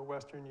grown in the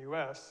western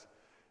US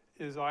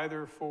is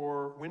either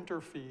for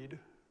winter feed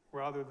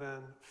rather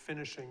than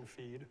finishing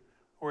feed,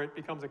 or it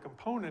becomes a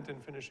component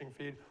in finishing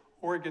feed,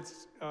 or it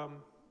gets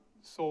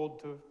sold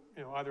to,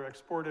 either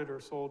exported or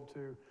sold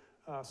to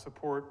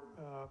support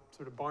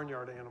sort of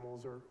barnyard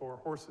animals or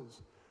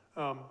horses.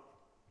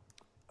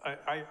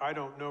 I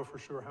don't know for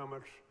sure how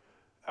much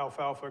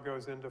alfalfa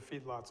goes into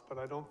feedlots, but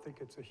I don't think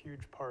it's a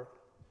huge part.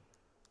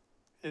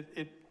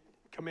 It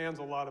commands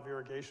a lot of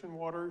irrigation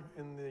water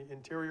in the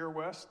interior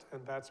west,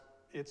 and that's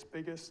its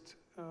biggest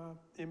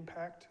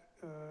impact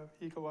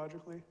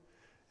ecologically,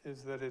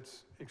 is that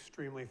it's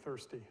extremely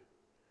thirsty.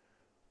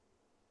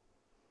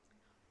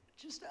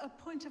 Just a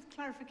point of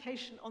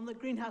clarification on the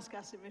greenhouse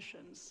gas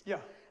emissions. Yeah.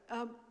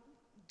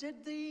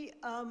 Did the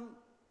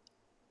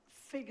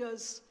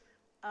figures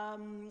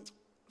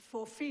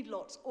for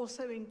feedlots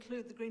also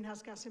include the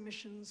greenhouse gas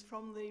emissions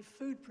from the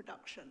food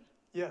production?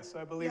 Yes,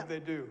 I believe they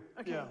do.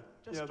 Okay.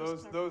 Yeah,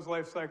 those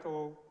life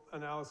cycle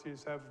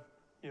analyses have,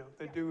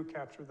 they do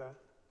capture that.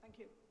 Thank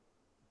you.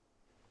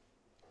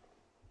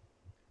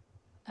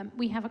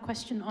 We have a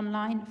question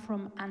online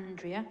from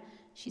Andrea.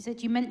 She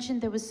said, you mentioned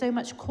there was so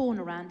much corn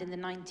around in the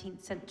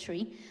 19th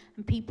century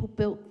and people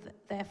built,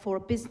 therefore, a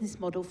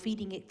business model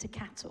feeding it to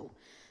cattle.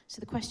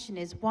 So the question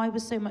is, why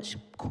was so much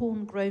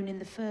corn grown in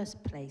the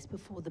first place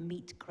before the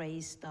meat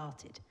craze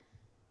started?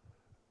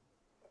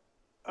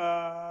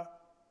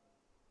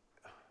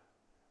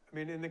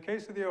 In the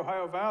case of the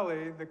Ohio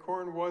Valley, the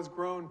corn was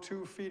grown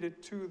to feed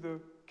it to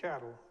the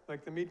cattle.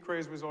 Like the meat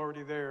craze was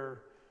already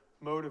there,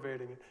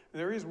 motivating it. And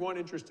there is one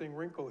interesting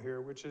wrinkle here,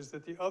 which is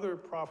that the other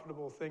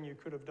profitable thing you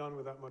could have done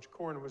with that much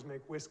corn was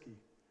make whiskey.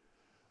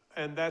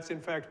 And that's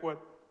in fact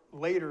what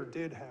later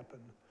did happen.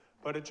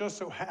 But it just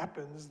so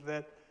happens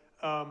that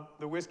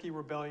the whiskey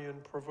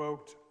rebellion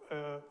provoked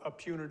a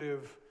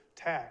punitive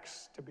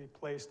tax to be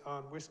placed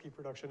on whiskey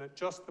production at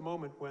just the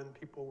moment when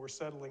people were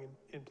settling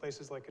in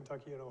places like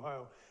Kentucky and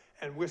Ohio.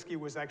 And whiskey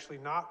was actually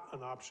not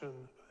an option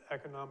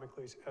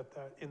economically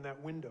in that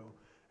window.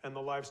 And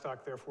the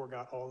livestock therefore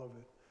got all of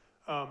it.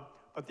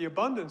 But the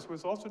abundance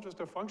was also just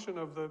a function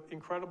of the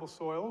incredible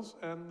soils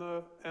and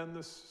the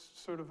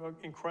sort of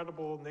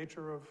incredible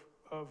nature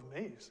of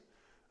maize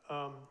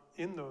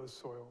in those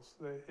soils.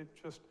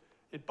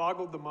 It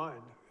boggled the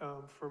mind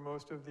for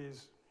most of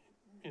these,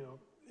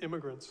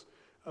 immigrants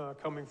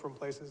coming from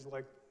places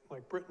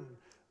like Britain.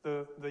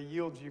 The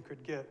yields you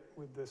could get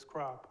with this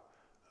crop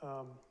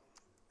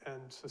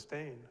and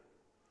sustain.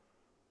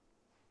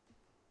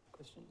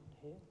 Question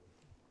here.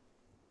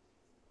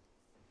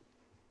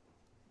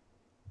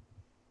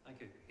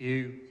 Thank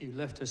you. You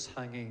left us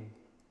hanging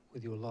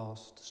with your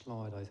last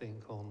slide, I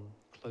think, on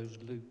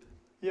closed loop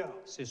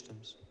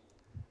systems.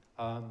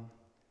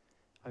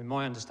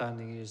 My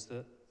understanding is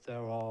that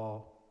there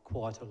are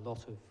quite a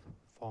lot of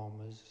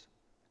farmers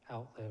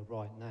out there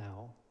right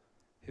now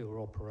who are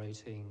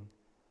operating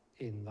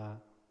in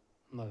that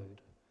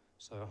mode.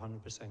 So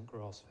 100%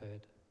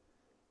 grass-fed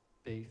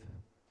beef,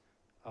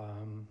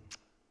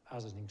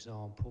 as an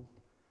example,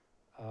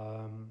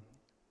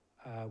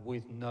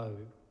 with no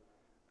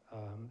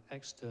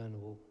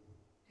external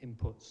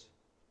inputs,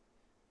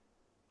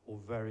 or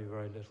very,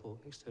 very little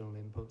external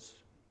inputs,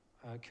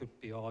 could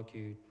be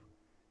argued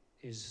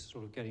is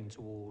sort of getting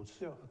towards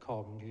a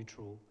carbon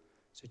neutral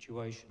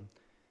situation.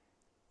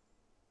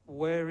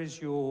 Where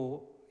is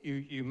you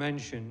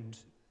mentioned,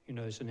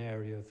 as an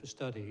area for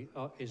study,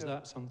 is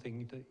that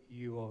something that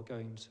you are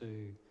going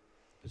to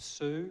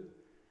pursue?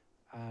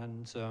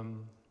 And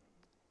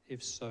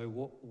if so,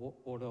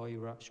 what are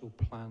your actual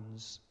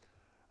plans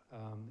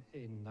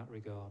in that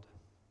regard?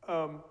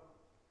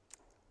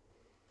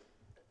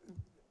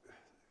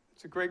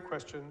 It's a great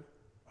question.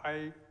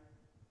 I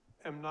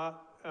am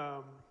not,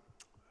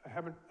 I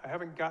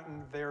haven't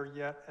gotten there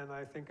yet, and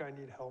I think I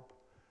need help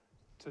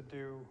to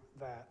do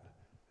that.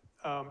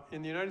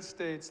 In the United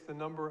States, the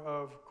number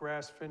of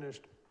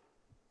grass-finished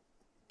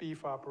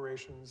beef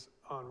operations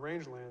on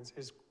rangelands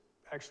is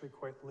actually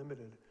quite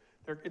limited.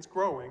 It's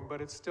growing,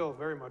 but it's still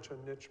very much a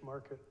niche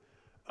market.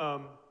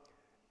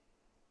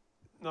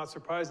 Not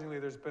surprisingly,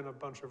 there's been a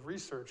bunch of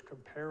research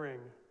comparing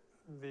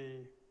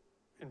the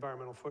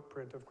environmental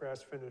footprint of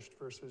grass-finished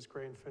versus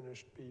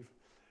grain-finished beef.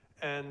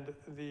 And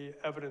the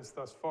evidence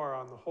thus far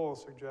on the whole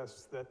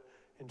suggests that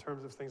in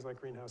terms of things like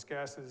greenhouse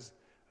gases,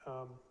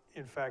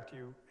 in fact,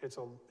 it's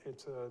a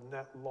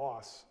net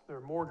loss. There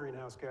are more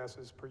greenhouse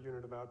gases per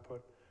unit of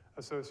output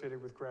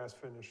associated with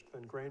grass-finished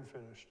than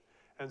grain-finished.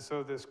 And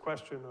so this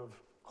question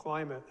of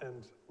climate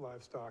and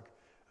livestock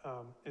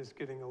is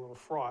getting a little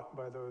fraught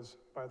by those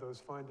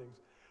findings.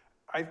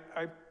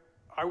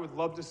 I would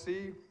love to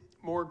see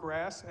more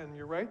grass, and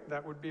you're right,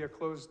 that would be a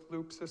closed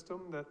loop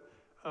system that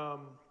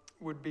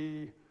would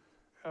be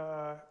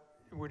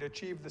would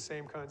achieve the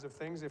same kinds of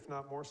things, if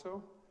not more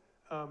so,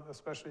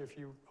 especially if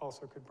you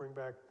also could bring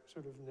back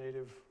sort of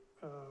native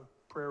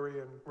prairie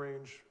and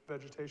range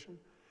vegetation.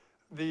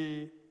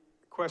 The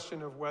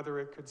question of whether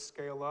it could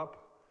scale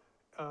up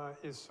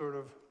is sort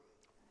of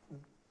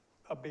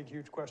a big,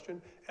 huge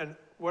question. And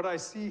what I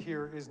see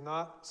here is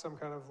not some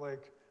kind of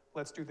like,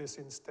 let's do this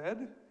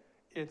instead.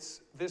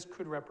 This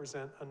could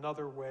represent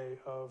another way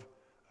of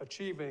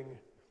achieving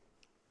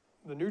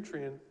the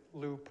nutrient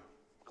loop,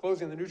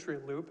 closing the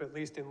nutrient loop, at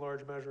least in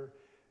large measure,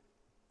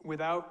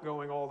 without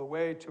going all the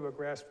way to a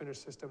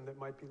grass-finished system that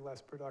might be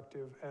less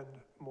productive and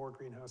more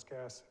greenhouse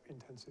gas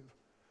intensive.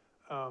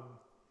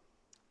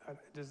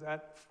 Does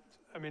that,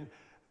 I mean,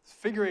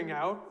 figuring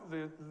out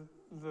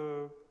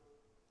the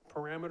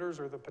parameters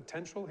or the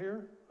potential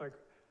here, like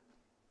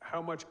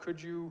how much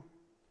could you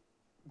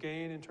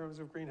gain in terms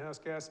of greenhouse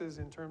gases,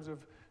 in terms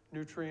of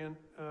nutrient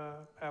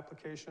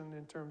application,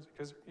 in terms,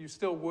 because you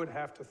still would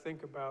have to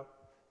think about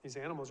these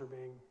animals are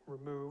being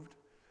removed.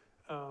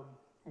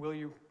 Will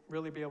you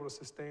really be able to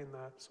sustain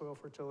that soil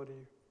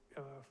fertility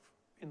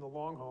in the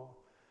long haul?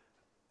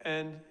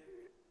 And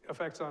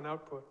effects on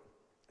output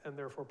and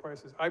therefore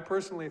prices. I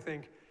personally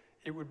think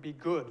it would be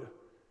good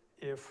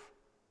if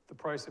the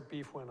price of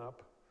beef went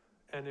up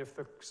and if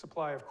the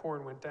supply of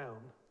corn went down.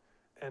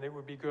 And it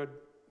would be good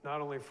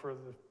not only for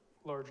the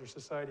larger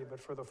society, but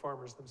for the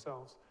farmers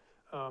themselves.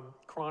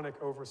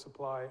 Chronic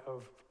oversupply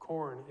of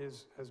corn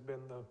has been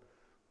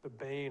the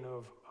bane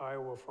of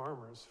Iowa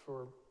farmers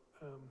for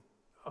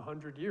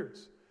 100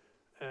 years.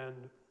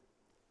 And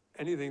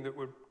anything that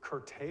would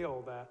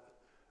curtail that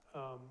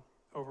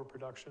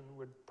overproduction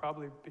would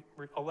probably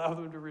allow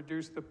them to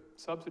reduce the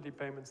subsidy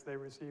payments they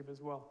receive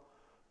as well.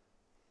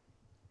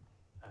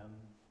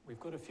 We've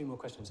got a few more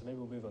questions, so maybe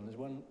we'll move on. There's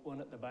one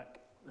at the back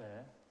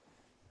there,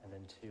 and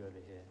then two over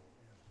here.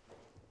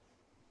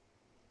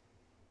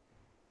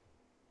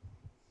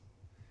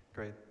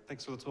 Great,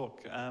 thanks for the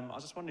talk. I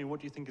was just wondering, what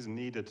do you think is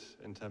needed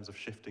in terms of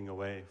shifting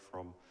away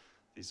from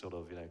these sort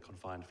of,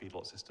 confined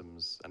feedlot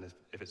systems, and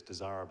if it's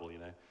desirable,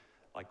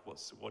 like what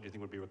do you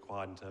think would be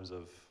required in terms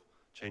of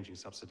changing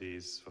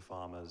subsidies for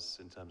farmers,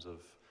 in terms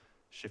of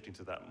shifting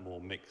to that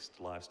more mixed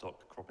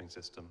livestock cropping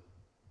system?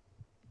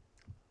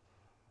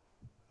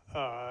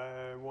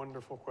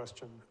 Wonderful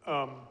question.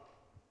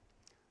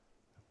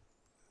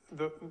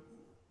 The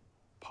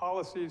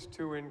policies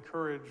to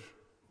encourage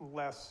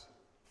less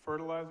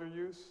fertilizer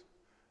use,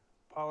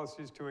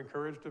 policies to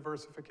encourage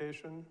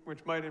diversification,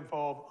 which might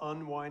involve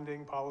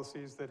unwinding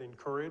policies that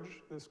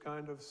encourage this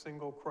kind of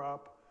single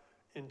crop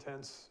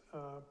intense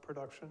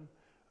production.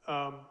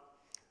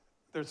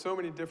 There's so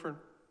many different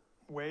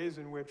ways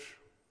in which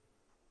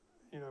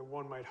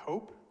one might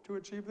hope to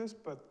achieve this,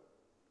 but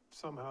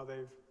somehow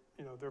there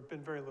have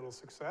been very little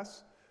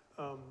success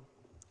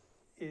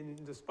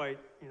despite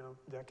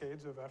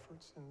decades of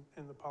efforts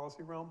in the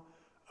policy realm.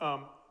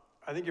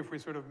 I think if we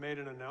sort of made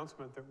an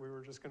announcement that we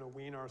were just going to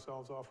wean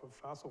ourselves off of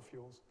fossil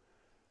fuels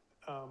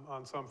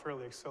on some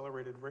fairly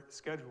accelerated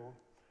schedule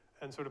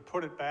and sort of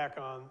put it back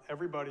on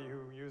everybody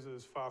who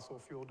uses fossil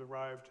fuel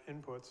derived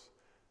inputs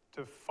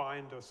to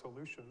find a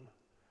solution,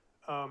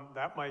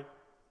 that might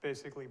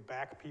basically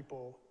back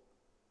people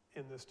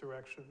in this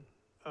direction.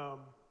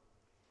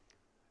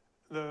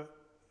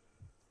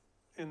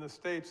 In the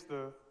States,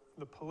 the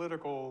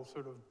political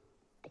sort of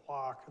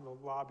bloc and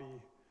the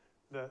lobby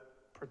that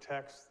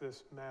protects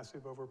this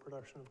massive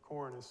overproduction of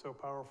corn is so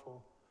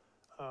powerful.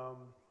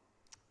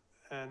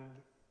 And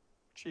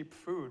cheap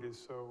food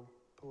is so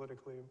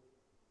politically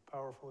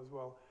powerful as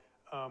well.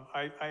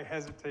 I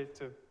hesitate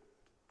to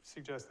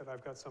suggest that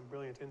I've got some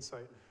brilliant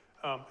insight.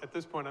 At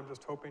this point, I'm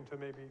just hoping to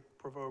maybe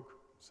provoke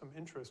some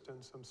interest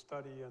and some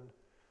study. And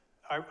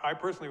I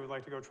personally would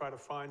like to go try to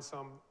find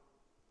some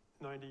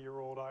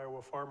 90-year-old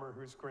Iowa farmer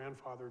whose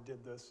grandfather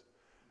did this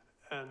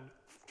and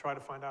try to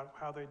find out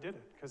how they did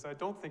it, because I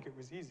don't think it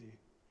was easy.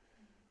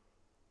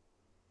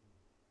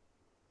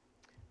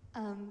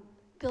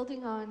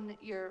 Building on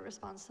your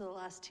response to the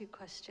last two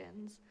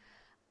questions,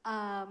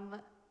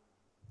 what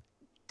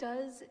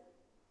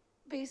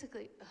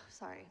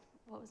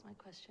was my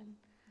question?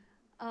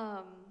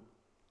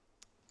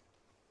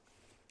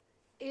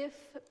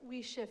 If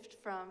we shift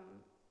from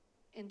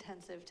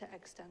intensive to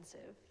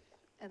extensive,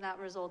 and that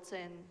results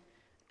in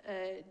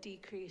a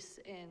decrease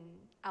in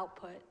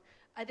output,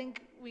 I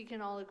think we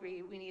can all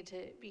agree we need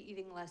to be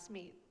eating less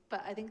meat.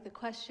 But I think the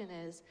question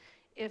is,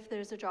 if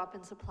there's a drop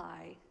in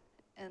supply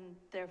and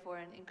therefore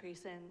an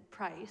increase in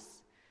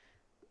price,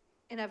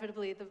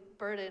 inevitably the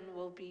burden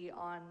will be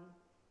on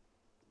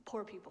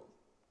poor people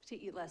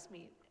to eat less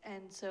meat.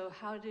 And so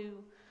how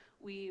do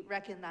we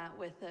reckon that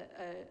with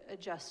a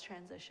just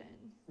transition?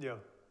 Yeah.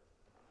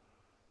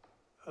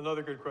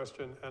 Another good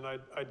question, and I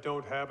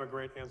don't have a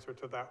great answer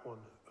to that one.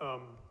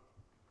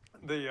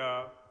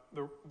 The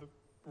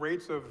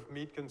rates of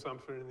meat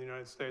consumption in the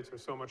United States are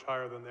so much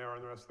higher than they are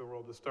in the rest of the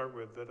world to start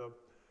with that,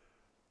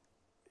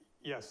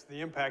 yes, the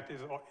impact is,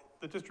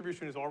 the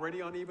distribution is already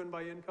uneven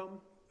by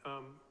income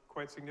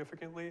quite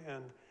significantly,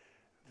 and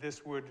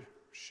this would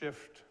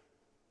shift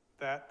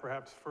that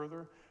perhaps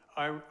further.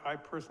 I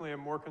personally am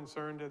more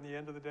concerned in the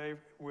end of the day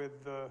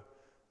with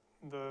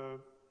the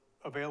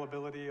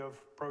availability of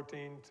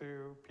protein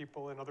to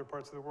people in other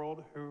parts of the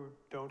world who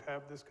don't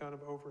have this kind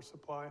of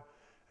oversupply.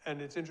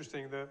 And it's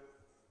interesting that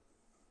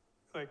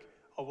like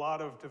a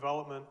lot of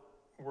development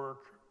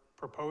work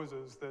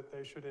proposes that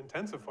they should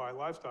intensify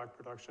livestock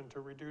production to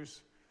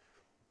reduce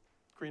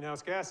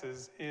greenhouse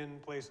gases in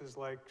places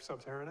like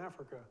sub-Saharan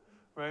Africa,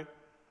 right?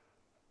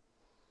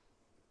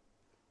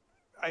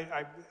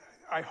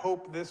 I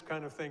hope this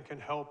kind of thing can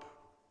help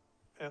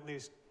at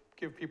least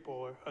give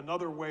people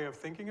another way of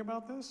thinking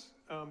about this,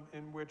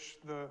 in which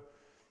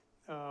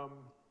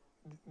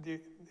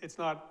it's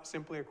not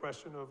simply a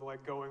question of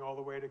like going all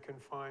the way to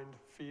confined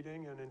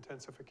feeding and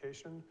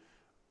intensification,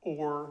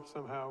 or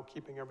somehow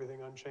keeping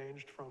everything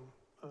unchanged from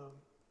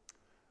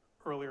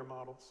earlier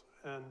models.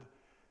 And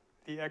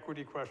the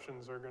equity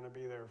questions are going to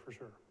be there for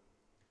sure.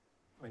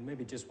 I mean,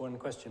 maybe just one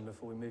question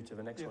before we move to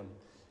the next one.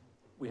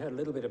 We heard a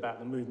little bit about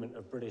the movement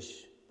of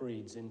British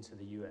breeds into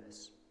the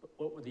US, but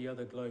what were the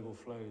other global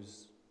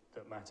flows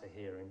that matter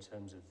here in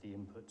terms of the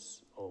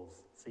inputs of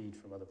feed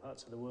from other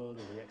parts of the world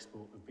or the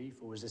export of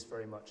beef, or was this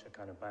very much a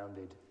kind of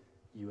bounded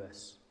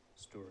US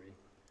story?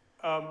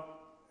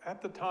 At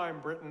the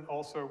time, Britain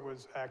also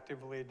was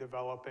actively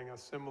developing a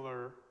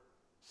similar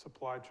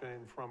supply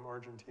chain from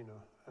Argentina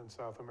and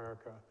South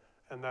America,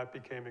 and that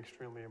became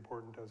extremely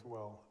important as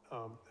well,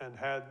 and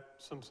had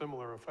some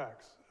similar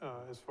effects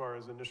as far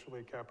as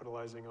initially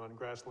capitalizing on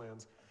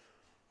grasslands,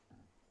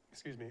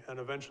 and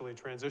eventually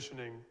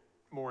transitioning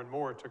more and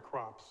more to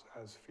crops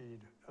as feed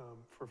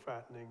for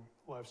fattening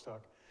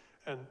livestock.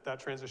 And that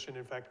transition,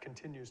 in fact,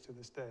 continues to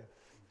this day.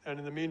 And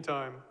in the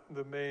meantime,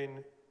 the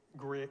main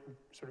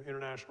sort of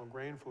international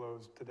grain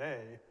flows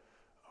today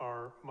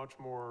are much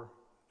more,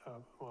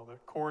 well, the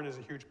corn is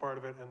a huge part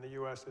of it, and the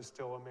US is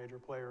still a major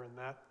player in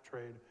that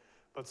trade.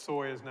 But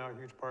soy is now a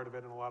huge part of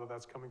it, and a lot of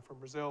that's coming from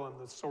Brazil, and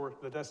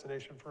the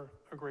destination for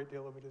a great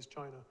deal of it is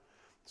China.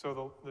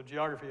 So the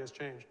geography has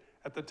changed.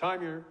 At the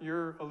time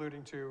you're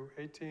alluding to,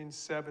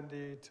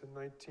 1870 to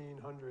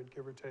 1900,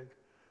 give or take,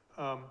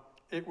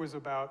 it was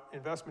about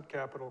investment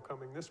capital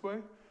coming this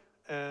way,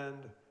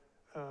 and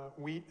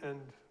wheat and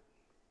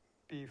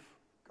beef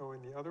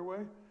going the other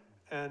way,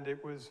 and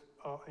it was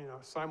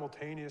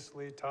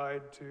simultaneously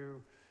tied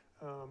to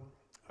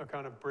a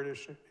kind of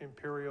British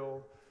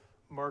imperial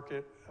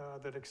market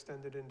that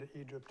extended into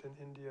Egypt and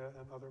India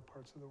and other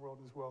parts of the world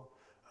as well.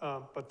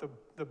 But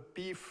the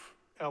beef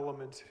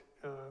element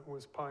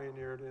was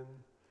pioneered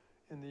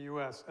in the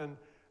US. And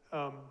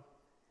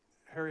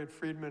Harriet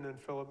Friedman and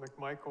Philip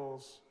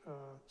McMichael's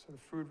sort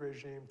of food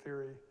regime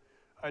theory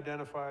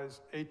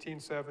identifies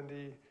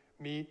 1870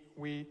 meat,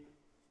 wheat,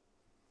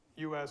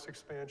 US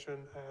expansion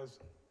as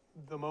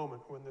the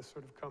moment when this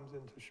sort of comes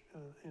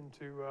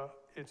into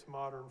its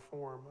modern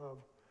form of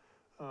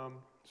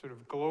sort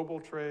of global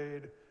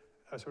trade,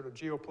 a sort of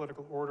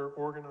geopolitical order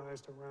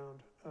organized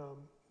around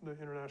the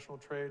international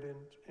trade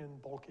in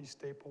bulky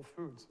staple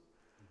foods.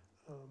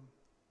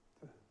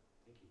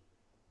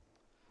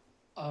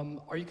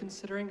 Are you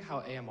considering how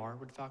AMR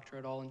would factor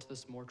at all into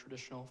this more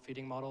traditional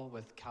feeding model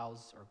with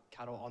cows or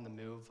cattle on the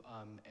move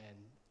and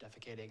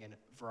defecating in a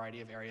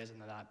variety of areas and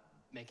then that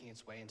making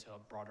its way into a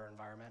broader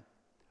environment?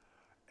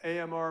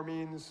 AMR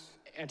means?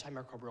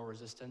 Antimicrobial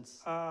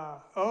resistance. I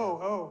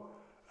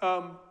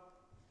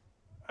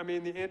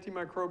mean, the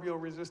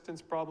antimicrobial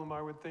resistance problem,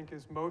 I would think,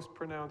 is most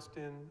pronounced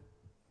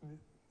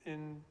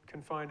in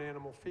confined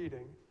animal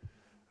feeding.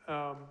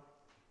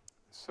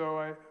 So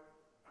I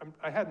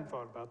hadn't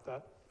thought about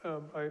that.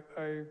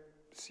 I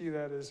see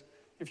that as,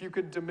 if you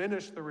could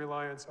diminish the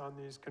reliance on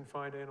these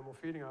confined animal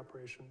feeding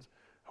operations,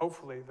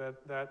 hopefully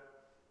that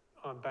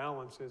on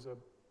balance is a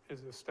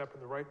step in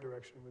the right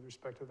direction with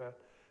respect to that.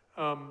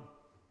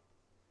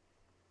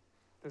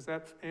 Does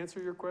that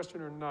answer your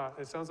question or not?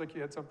 It sounds like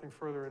you had something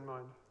further in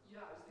mind.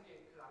 Yeah, I was thinking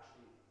it could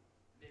actually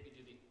maybe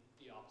do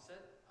the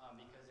opposite,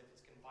 because if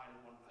it's confined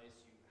in one place,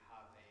 you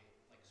have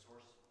a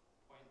source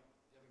point,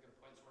 you have a good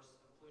point source of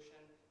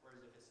pollution,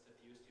 whereas if it's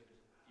diffused, you have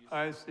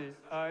a diffused.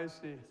 I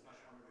see. It's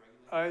much harder to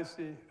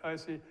regulate. I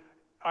see.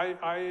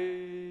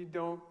 I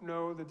don't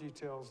know the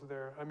details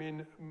there. I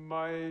mean,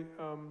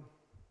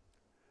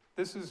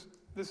 this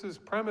is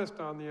premised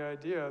on the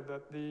idea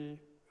that the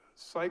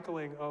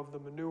cycling of the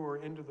manure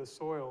into the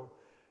soil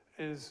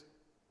is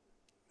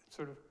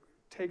sort of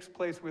takes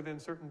place within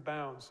certain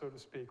bounds, so to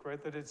speak,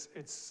 right? That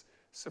it's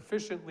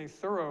sufficiently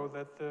thorough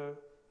that the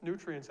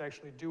nutrients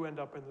actually do end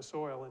up in the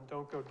soil and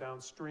don't go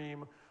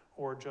downstream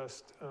or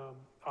just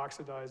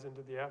oxidize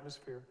into the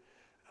atmosphere.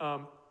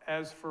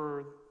 As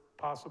for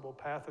possible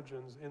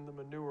pathogens in the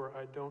manure,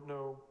 I don't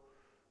know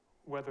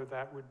whether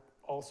that would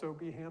also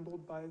be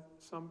handled by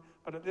some,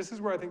 but this is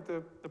where I think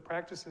the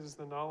practices,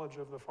 the knowledge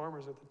of the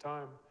farmers at the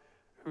time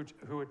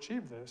who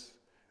achieved this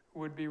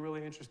would be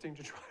really interesting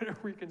to try to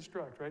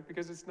reconstruct, right?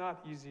 Because it's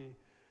not easy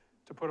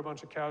to put a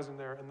bunch of cows in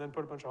there and then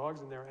put a bunch of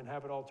hogs in there and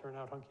have it all turn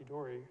out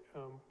hunky-dory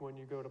when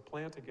you go to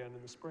plant again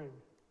in the spring.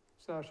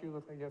 Sash, you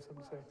look like you have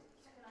something to say.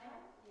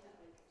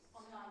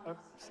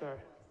 Sorry.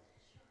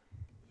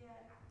 Yeah,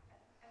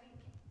 I mean,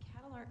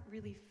 cattle aren't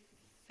really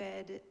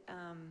fed,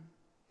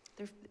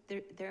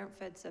 they aren't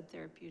fed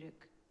subtherapeutic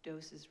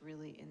doses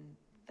really in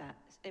that.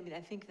 I mean,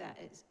 I think that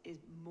is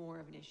more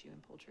of an issue in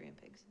poultry and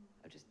pigs.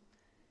 I'll just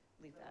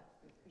leave that.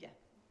 Yeah.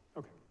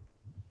 Okay.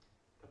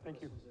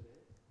 Thank you.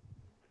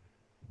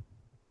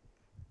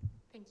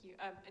 Thank you.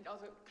 It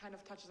also kind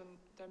of touches on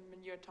the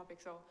manure topic.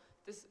 So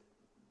this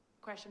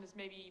question is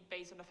maybe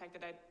based on the fact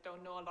that I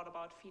don't know a lot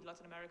about feedlots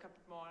in America,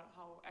 but more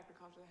how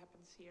agriculture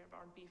happens here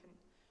around beef in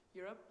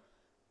Europe.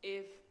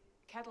 If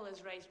cattle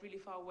is raised really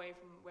far away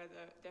from where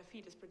their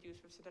feed is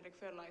produced with synthetic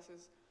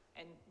fertilizers,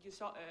 and you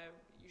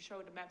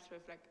showed the maps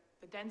with like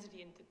the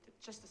density and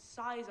just the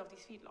size of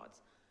these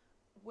feedlots,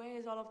 where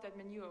is all of that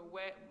manure?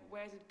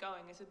 Where is it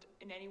going? Is it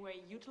in any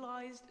way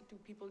utilized? Do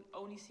people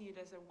only see it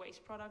as a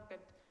waste product that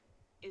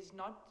is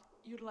not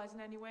utilized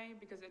in any way?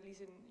 Because at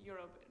least in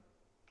Europe, it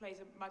plays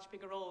a much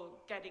bigger role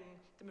getting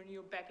the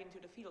manure back into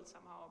the field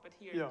somehow. But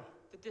here,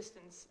 the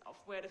distance of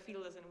where the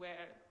field is and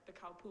where the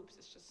cow poops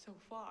is just so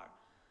far.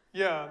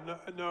 Yeah,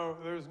 no,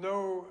 there's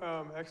no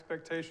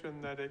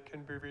expectation that it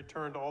can be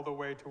returned all the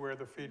way to where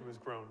the feed was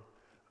grown.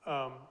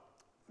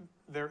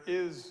 There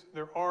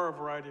are a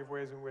variety of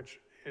ways in which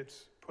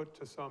it's put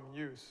to some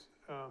use,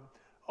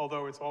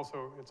 although it's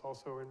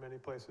also in many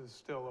places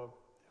still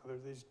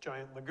there's these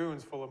giant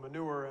lagoons full of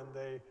manure,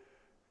 and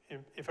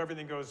if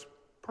everything goes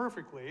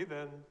perfectly,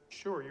 then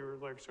sure, you're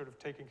like sort of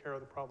taking care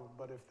of the problem.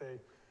 But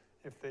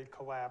if they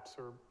collapse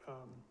or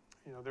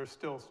there's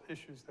still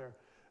issues there.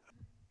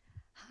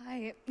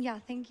 Hi, yeah,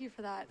 thank you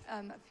for that.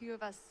 A few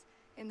of us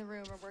in the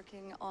room are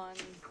working on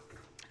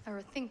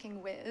or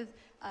thinking with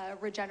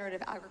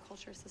regenerative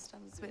agriculture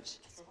systems,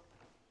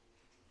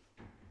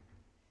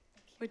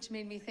 which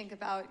made me think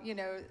about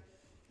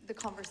the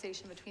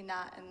conversation between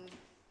that and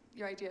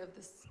your idea of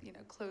this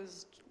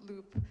closed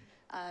loop,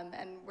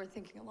 and we're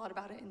thinking a lot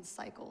about it in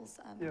cycles,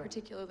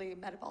 particularly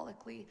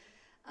metabolically,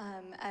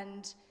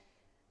 and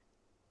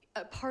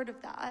a part of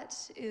that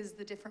is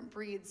the different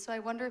breeds. So I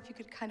wonder if you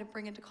could kind of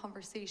bring into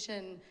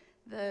conversation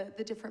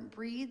the different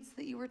breeds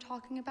that you were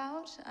talking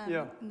about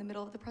in the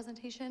middle of the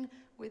presentation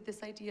with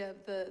this idea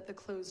of the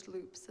closed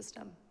loop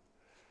system.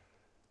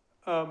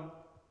 I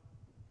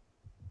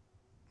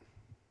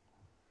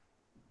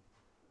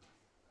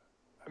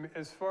mean,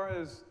 as far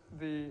as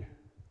the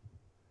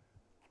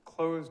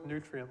closed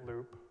nutrient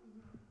loop,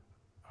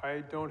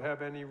 I don't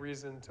have any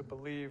reason to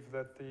believe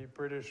that the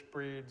British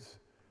breeds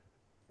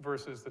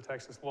versus the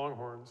Texas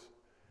Longhorns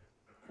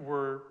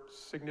were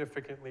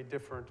significantly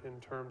different in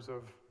terms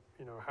of,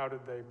 how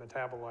did they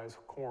metabolize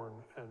corn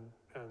and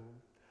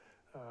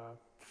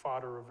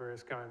fodder of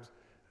various kinds.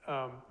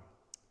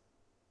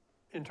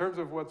 In terms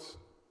of what's,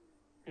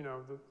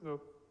 the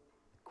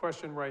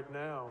question right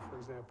now, for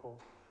example,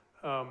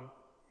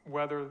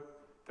 whether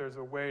there's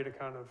a way to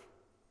kind of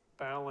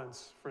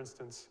balance, for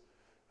instance,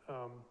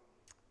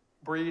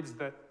 breeds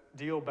that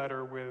deal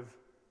better with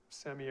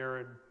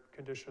semiarid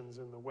conditions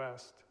in the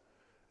West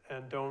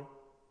and don't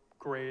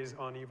graze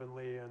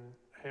unevenly in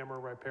hammer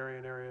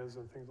riparian areas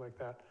and things like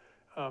that,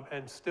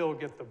 and still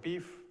get the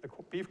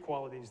beef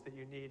qualities that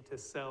you need to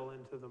sell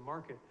into the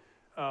market.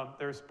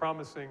 There's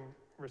promising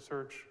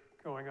research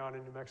going on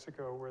in New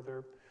Mexico where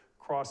they're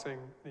crossing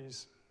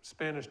these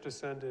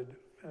Spanish-descended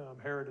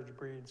heritage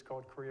breeds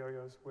called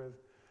criollos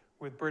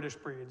with British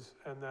breeds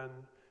and then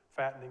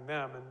fattening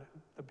them, and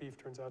the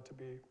beef turns out to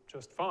be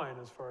just fine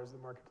as far as the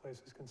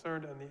marketplace is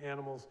concerned, and the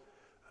animals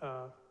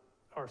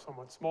are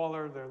somewhat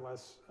smaller, they're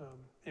less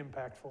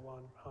impactful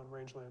on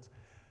rangelands.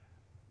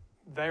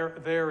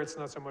 There it's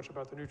not so much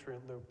about the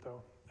nutrient loop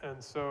though.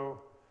 And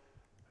so,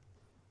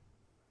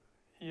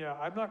 yeah,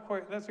 I'm not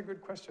quite, that's a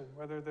good question,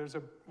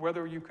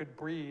 whether you could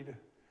breed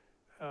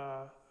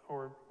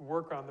or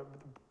work on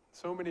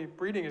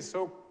breeding is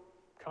so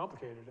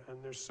complicated,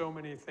 and there's so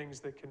many things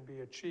that can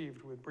be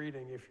achieved with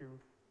breeding if you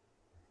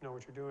know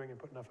what you're doing and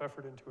put enough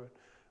effort into it.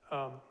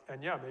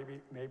 And yeah,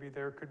 maybe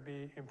there could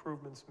be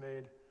improvements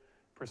made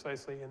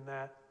precisely in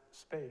that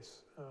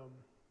space,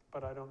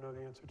 but I don't know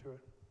the answer to it.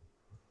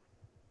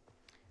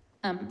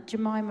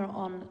 Jemima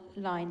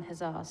online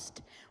has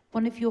asked,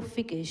 one of your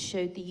figures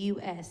showed the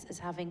US as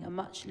having a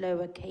much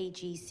lower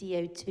kg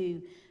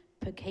CO2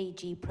 per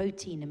kg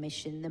protein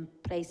emission than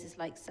places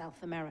like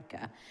South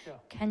America. Yeah.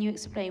 Can you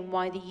explain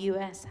why the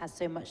US has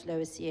so much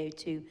lower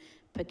CO2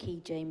 per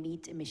kg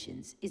meat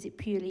emissions? Is it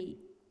purely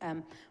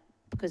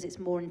because it's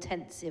more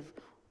intensive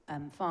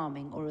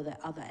farming, or are there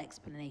other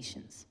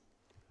explanations?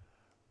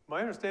 My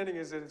understanding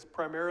is that it's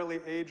primarily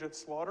age at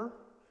slaughter,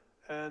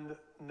 and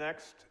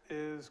next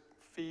is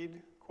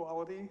feed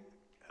quality,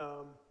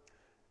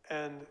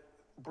 and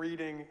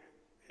breeding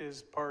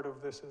is part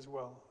of this as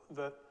well.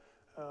 That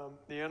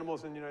the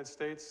animals in the United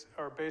States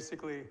are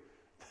basically,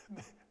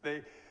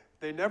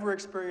 they never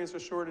experience a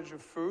shortage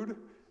of food,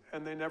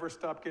 and they never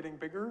stop getting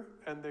bigger,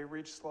 and they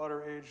reach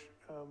slaughter age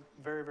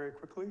very, very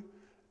quickly.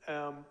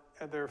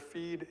 And their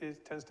feed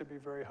tends to be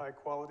very high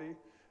quality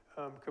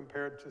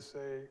compared to,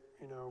 say,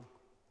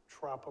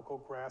 tropical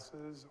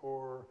grasses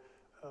or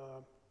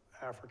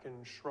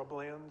African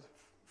shrubland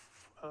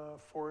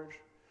forage.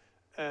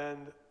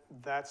 And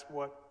that's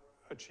what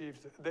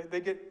achieves it. They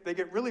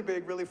get really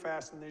big really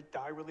fast and they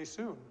die really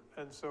soon.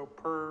 And so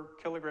per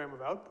kilogram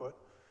of output,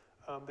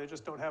 they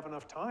just don't have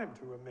enough time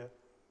to emit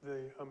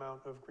the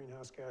amount of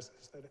greenhouse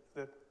gases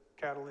that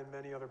cattle in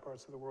many other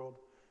parts of the world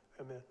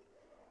emit.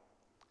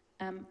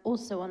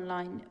 Also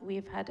online,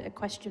 we've had a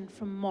question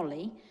from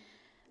Molly.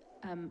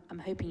 I'm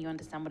hoping you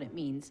understand what it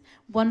means.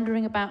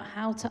 Wondering about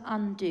how to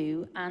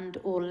undo and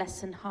or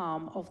lessen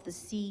harm of the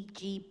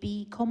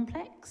CGB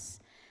complex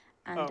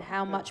and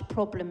how much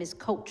problem is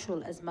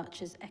cultural as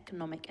much as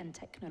economic and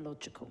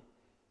technological.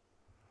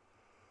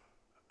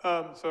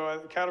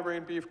 So cattle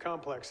grain beef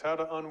complex, how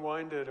to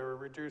unwind it or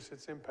reduce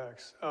its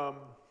impacts.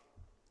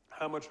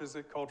 How much is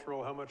it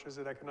cultural? How much is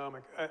it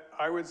economic?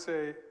 I would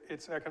say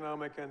it's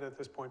economic and at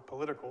this point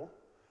political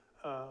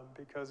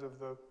because of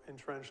the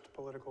entrenched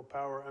political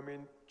power. I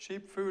mean,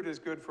 cheap food is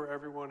good for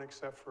everyone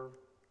except for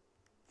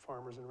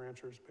farmers and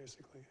ranchers,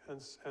 basically.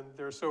 And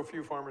there are so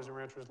few farmers and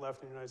ranchers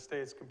left in the United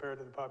States compared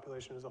to the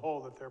population as a whole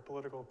that their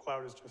political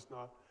clout is just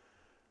not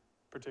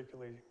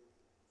particularly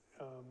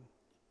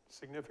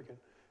significant.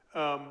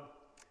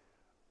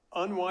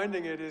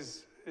 Unwinding it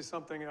is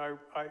something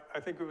I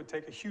think it would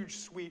take a huge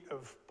suite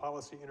of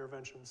policy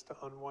interventions to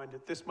unwind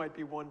it. This might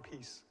be one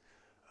piece.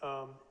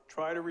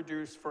 Try to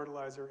reduce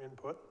fertilizer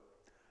input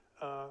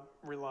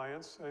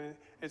reliance. I mean,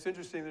 it's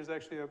interesting, there's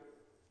actually a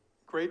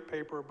great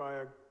paper by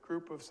a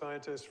group of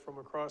scientists from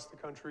across the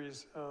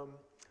country's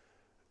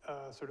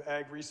sort of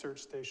ag research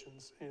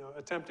stations,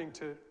 attempting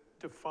to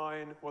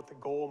define what the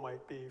goal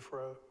might be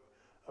for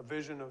a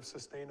vision of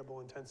sustainable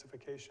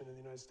intensification in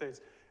the United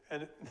States.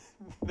 And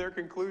their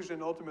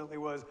conclusion ultimately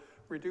was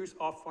reduce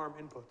off-farm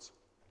inputs.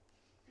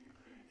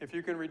 If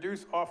you can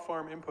reduce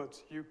off-farm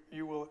inputs,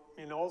 you will,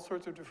 in all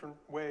sorts of different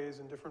ways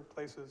in different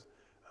places,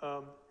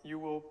 you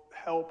will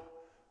help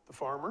the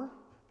farmer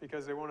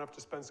because they won't have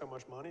to spend so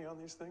much money on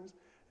these things.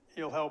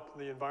 You'll help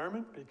the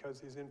environment because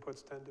these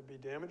inputs tend to be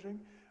damaging.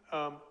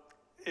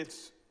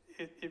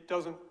 It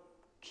doesn't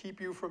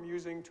keep you from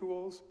using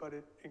tools, but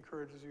it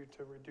encourages you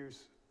to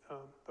reduce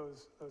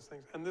those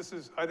things. And this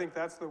is, I think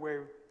that's the way,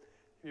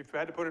 if you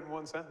had to put it in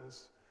one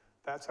sentence,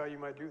 that's how you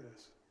might do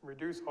this.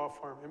 Reduce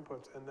off-farm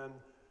inputs and then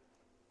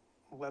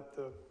let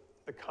the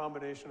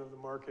combination of the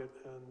market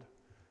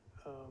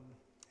and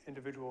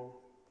individual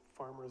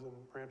farmers and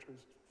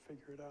ranchers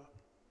figure it out.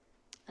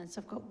 And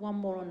so I've got one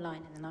more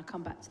online and then I'll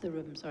come back to the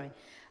room, sorry.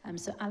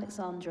 So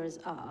Alexandra has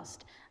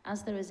asked,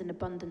 as there is an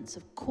abundance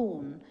of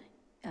corn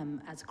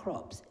as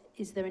crops,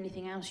 is there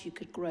anything else you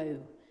could grow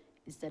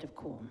instead of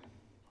corn?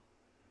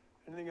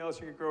 Anything else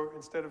you could grow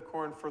instead of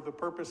corn for the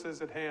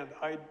purposes at hand?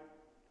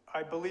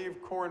 I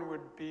believe corn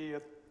would be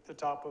at the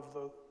top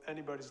of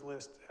anybody's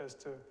list as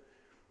to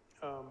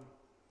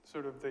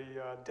sort of the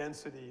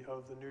density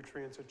of the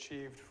nutrients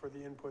achieved for the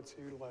inputs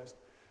utilized.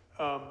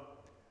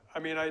 I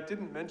mean, I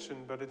didn't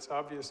mention, but it's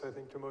obvious, I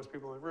think, to most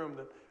people in the room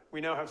that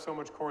we now have so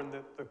much corn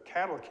that the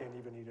cattle can't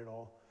even eat it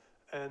all.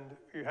 And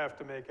you have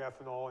to make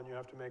ethanol, and you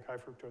have to make high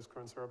fructose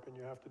corn syrup, and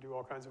you have to do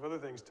all kinds of other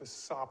things to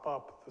sop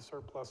up the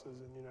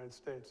surpluses in the United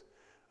States.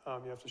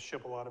 You have to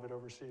ship a lot of it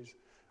overseas.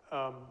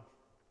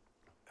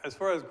 As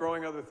far as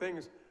growing other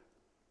things,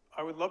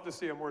 I would love to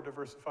see a more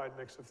diversified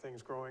mix of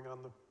things growing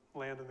on the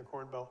land in the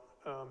Corn Belt,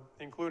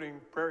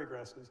 including prairie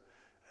grasses.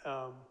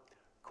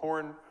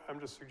 Corn, I'm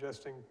just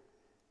suggesting,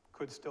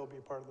 could still be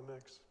part of the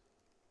mix.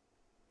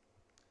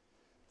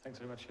 Thanks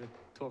very much for your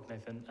talk,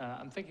 Nathan.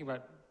 I'm thinking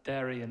about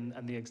dairy and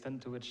the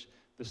extent to which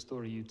the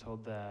story you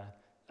told there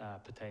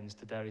pertains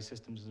to dairy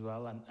systems as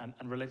well, and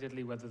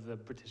relatedly whether the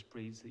British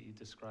breeds that you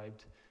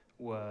described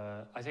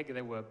were, I think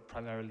they were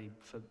primarily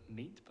for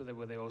meat, but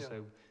were they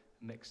also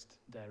mixed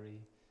dairy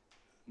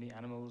meat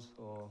animals,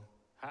 or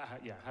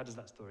how does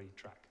that story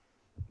track?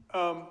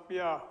 I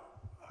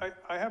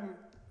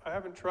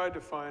haven't tried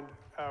to find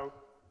out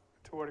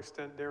to what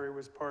extent dairy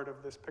was part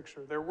of this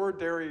picture. There were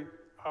dairy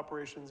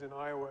operations in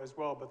Iowa as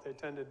well, but they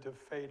tended to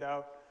fade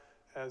out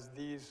as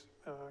these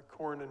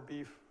corn and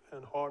beef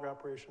and hog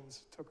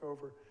operations took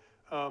over.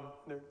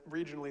 They're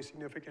regionally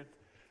significant.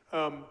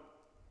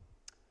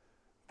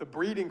 The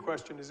breeding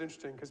question is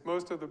interesting because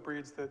most of the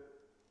breeds that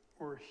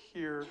were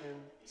here in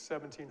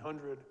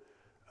 1700,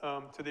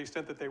 to the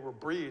extent that they were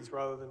breeds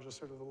rather than just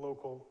sort of the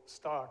local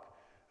stock,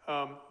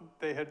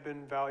 they had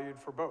been valued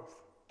for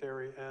both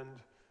dairy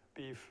and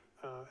beef.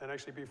 And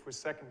actually beef was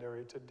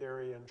secondary to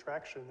dairy and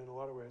traction in a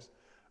lot of ways.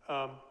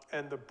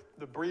 And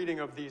the breeding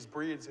of these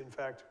breeds, in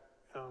fact,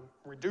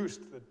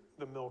 reduced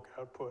the milk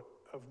output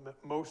of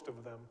most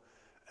of them.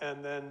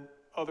 And then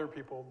other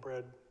people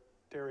bred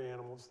dairy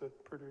animals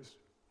that produce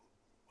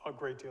a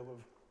great deal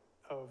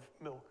of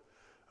milk.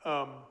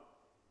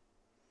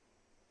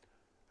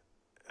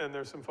 And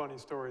there's some funny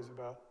stories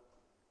about,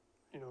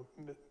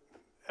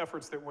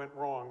 efforts that went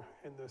wrong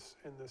in this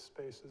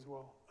space as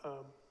well.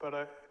 But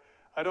I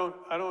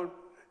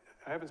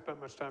haven't spent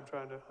much time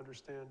trying to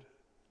understand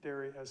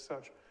dairy as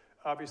such.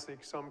 Obviously,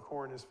 some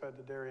corn is fed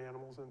to dairy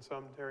animals, and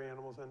some dairy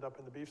animals end up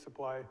in the beef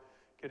supply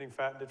getting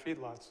fattened at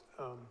feedlots.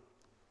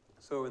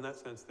 So in that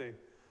sense, they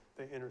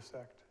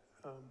intersect.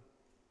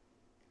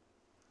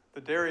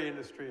 the dairy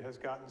industry has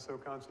gotten so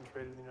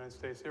concentrated in the United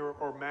States,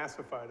 or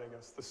massified, I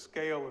guess. The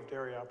scale of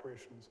dairy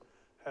operations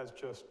has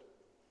just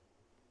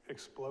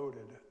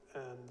exploded,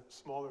 and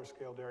smaller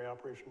scale dairy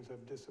operations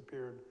have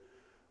disappeared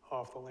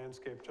off the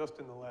landscape just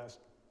in the last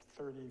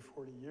 30,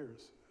 40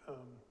 years.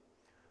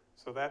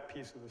 So that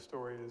piece of the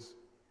story is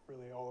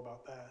really all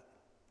about that.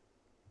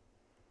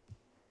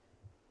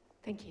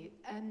 Thank you.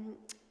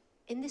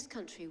 In this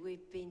country,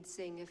 we've been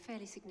seeing a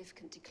fairly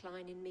significant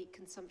decline in meat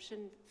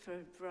consumption for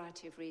a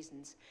variety of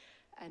reasons.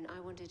 And I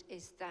wondered,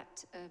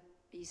 are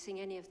you seeing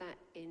any of that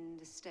in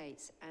the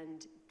States?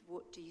 And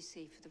what do you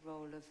see for the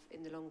role of,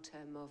 in the long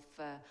term, of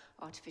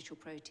artificial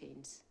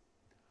proteins?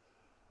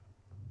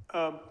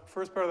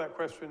 First part of that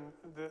question,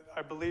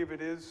 I believe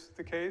it is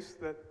the case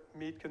that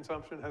meat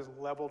consumption has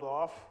leveled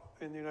off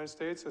in the United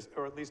States,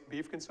 or at least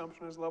beef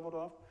consumption has leveled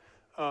off.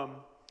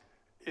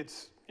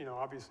 It's,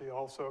 obviously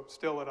also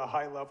still at a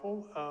high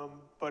level,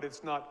 but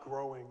it's not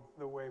growing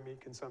the way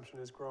meat consumption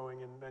is growing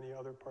in many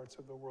other parts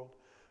of the world.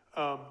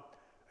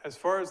 As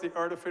far as the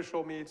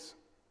artificial meats,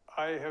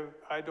 I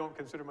don't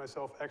consider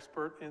myself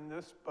expert in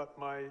this, but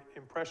my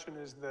impression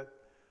is that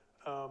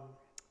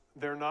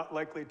they're not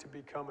likely to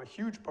become a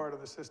huge part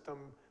of the system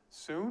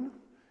soon,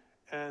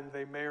 and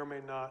they may or may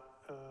not,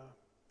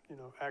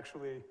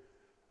 actually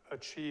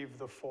achieve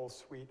the full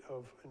suite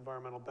of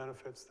environmental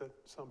benefits that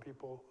some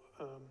people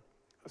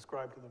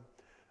ascribe to them.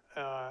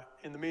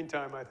 In the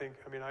meantime, I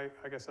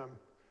guess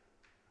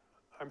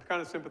I'm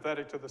kind of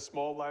sympathetic to the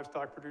small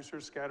livestock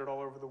producers scattered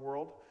all over the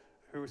world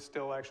who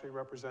still actually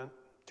represent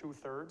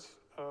 2/3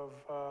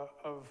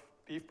 of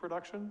beef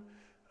production,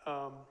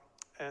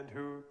 and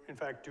who, in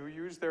fact, do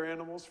use their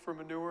animals for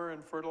manure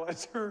and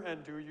fertilizer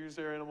and do use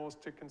their animals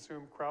to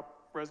consume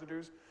crop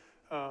residues.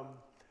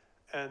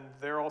 And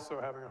they're also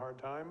having a hard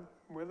time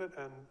with it,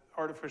 and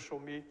artificial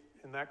meat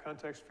in that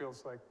context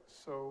feels like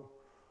so,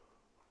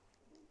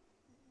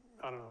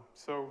 I don't know,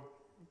 so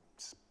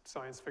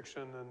science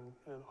fiction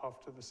and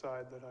off to the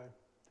side that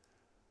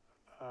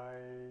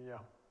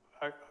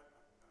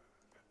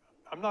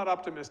I'm not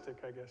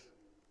optimistic, I guess.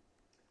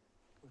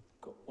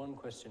 We've got one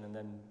question, and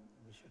then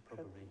we should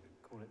probably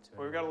call it to.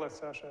 Well, we've got to let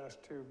Sasha ask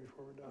too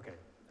before we're done. Okay,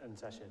 and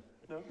Sasha.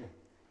 No?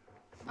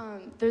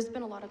 There's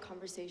been a lot of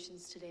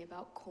conversations today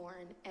about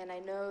corn, and I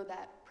know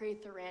that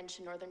Prather Ranch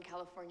in Northern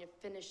California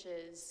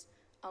finishes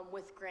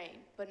with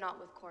grain, but not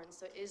with corn.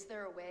 So is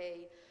there a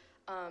way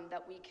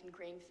that we can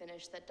grain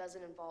finish that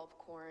doesn't involve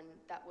corn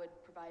that would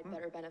provide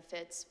better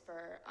benefits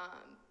for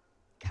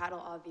cattle,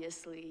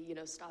 obviously,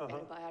 stop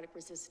antibiotic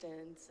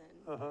resistance? And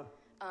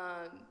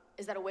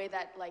is that a way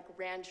that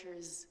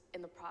ranchers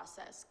in the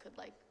process could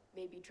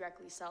maybe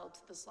directly sell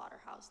to the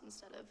slaughterhouse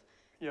instead of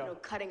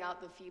cutting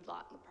out the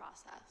feedlot in the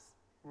process?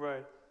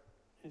 Right.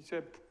 You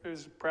said it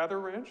was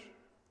Prather Ranch?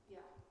 Yeah.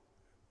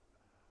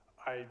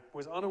 I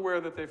was unaware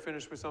that they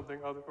finished with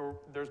something other, or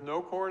there's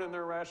no corn in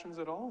their rations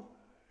at all?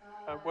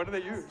 What do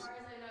they use? As far as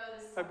I know,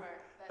 this summer,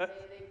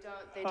 but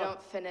they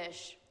don't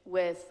finish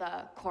with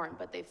corn,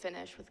 but they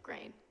finish with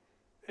grain.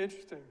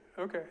 Interesting.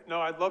 Okay.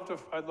 No, I'd love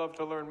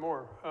to learn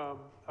more.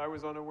 I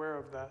was unaware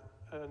of that,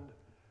 and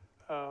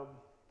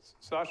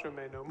Sasha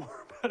may know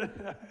more about it.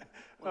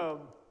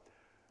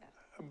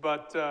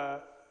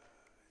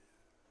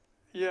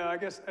 Yeah, I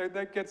guess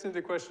that gets into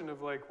the question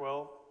of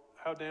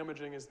how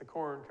damaging is the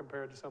corn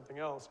compared to something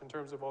else in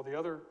terms of all the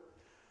other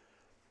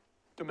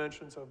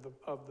dimensions of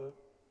the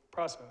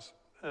process.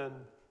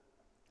 And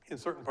in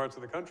certain parts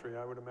of the country,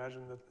 I would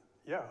imagine that,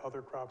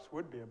 other crops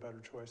would be a better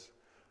choice,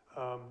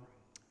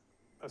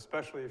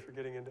 especially if you're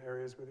getting into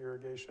areas with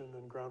irrigation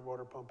and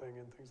groundwater pumping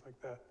and things like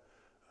that.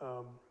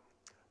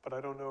 But I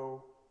don't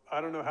know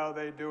how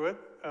they do it.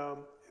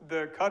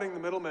 The cutting the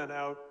middlemen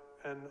out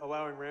and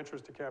allowing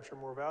ranchers to capture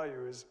more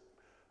value is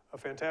a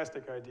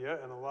fantastic idea,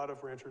 and a lot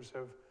of ranchers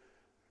have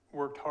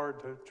worked hard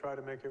to try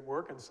to make it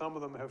work, and some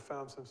of them have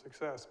found some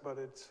success, but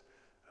it's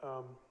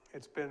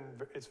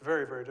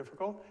very, very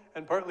difficult.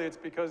 And partly it's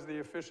because the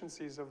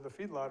efficiencies of the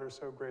feedlot are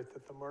so great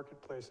that the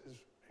marketplace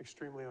is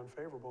extremely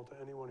unfavorable to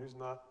anyone who's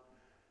not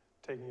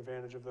taking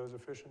advantage of those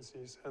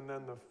efficiencies. And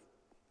then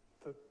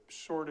the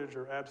shortage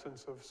or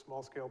absence of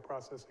small-scale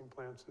processing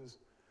plants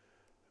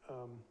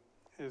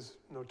is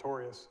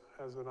notorious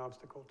as an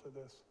obstacle to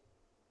this.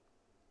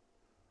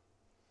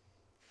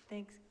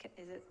 Thanks.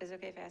 Is it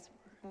okay if I ask?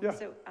 Yeah,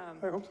 so, I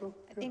hope so.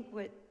 I think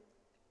what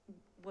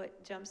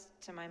jumps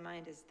to my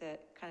mind is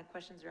that kind of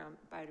questions around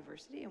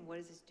biodiversity and what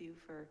does this do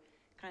for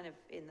kind of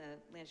in the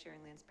land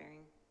sharing, land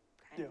sparing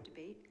kind of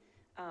debate.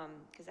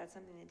 Because that's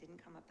something that didn't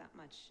come up that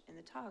much in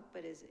the talk,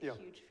 but is a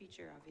huge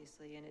feature,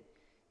 obviously, and it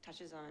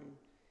touches on,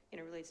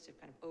 relates to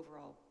kind of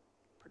overall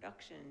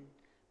production,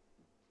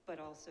 but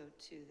also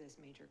to this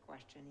major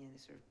question, the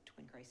sort of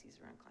twin crises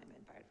around climate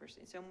and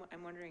biodiversity. So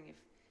I'm wondering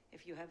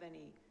if you have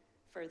any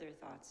further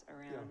thoughts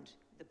around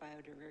the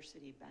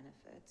biodiversity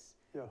benefits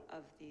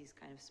of these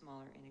kind of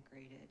smaller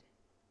integrated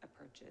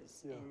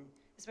approaches,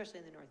 especially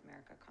in the North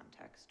America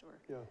context, or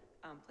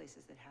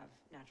places that have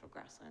natural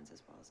grasslands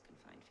as well as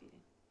confined feeding.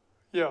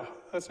 Yeah,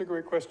 that's a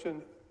great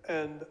question.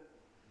 And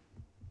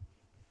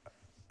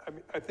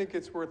I think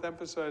it's worth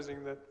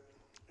emphasizing that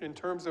in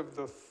terms of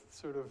the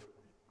sort of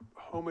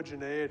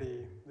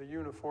homogeneity, the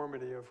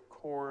uniformity of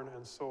corn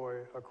and soy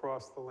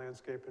across the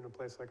landscape in a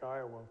place like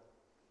Iowa,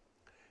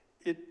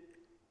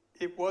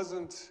 it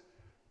wasn't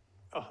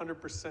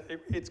 100%.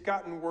 It's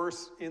gotten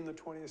worse in the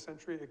 20th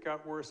century. It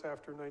got worse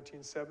after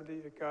 1970.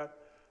 It got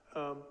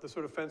the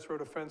sort of fence row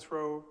to fence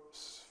row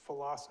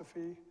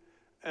philosophy.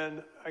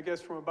 And I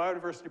guess from a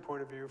biodiversity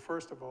point of view,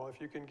 first of all,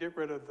 if you can get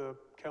rid of the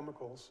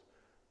chemicals,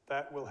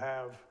 that will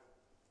have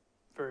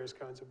various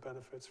kinds of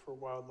benefits for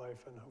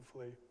wildlife and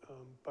hopefully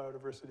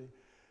biodiversity.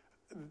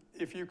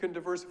 If you can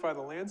diversify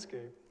the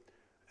landscape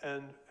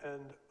and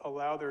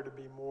allow there to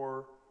be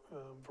more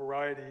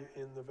variety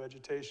in the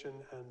vegetation,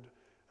 and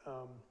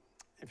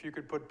if you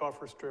could put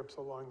buffer strips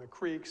along the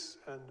creeks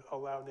and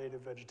allow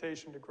native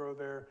vegetation to grow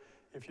there,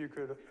 if you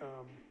could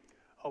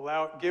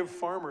give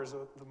farmers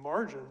the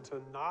margin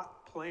to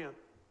not plant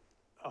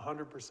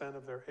 100%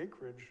 of their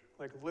acreage,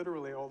 like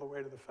literally all the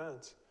way to the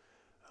fence,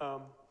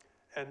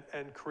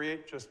 and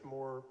create just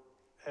more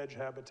edge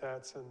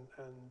habitats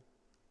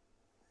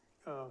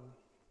and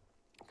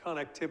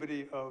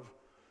connectivity of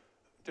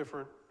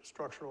different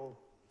structural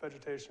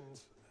vegetation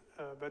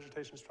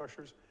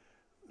structures,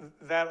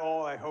 that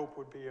all I hope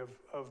would be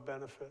of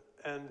benefit.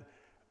 And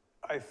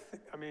I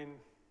mean,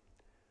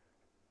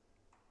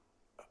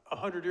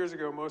 100 years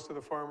ago, most of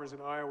the farmers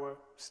in Iowa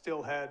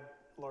still had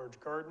large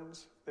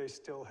gardens. They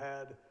still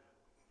had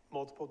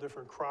multiple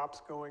different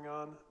crops going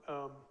on.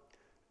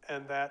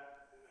 And that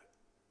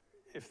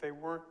if they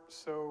weren't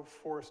so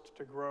forced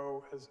to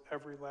grow as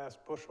every last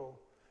bushel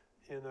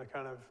in a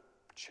kind of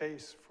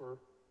chase for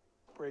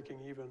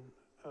breaking even,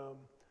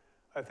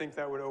 I think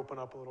that would open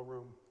up a little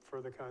room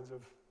for the kinds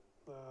of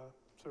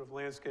sort of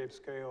landscape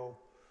scale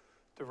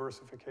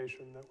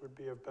diversification that would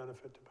be of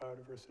benefit to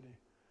biodiversity.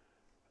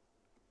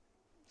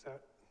 Is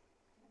that,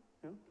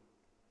 yeah?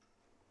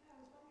 I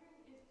was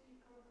wondering if you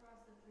come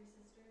across the Three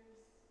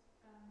Sisters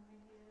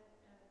idea,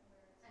 where it's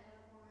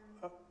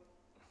corn.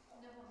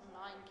 Never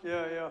online.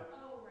 Yeah.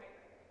 Oh, right.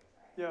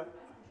 Sorry. Yeah. I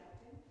was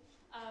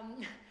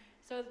projecting.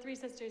 So the Three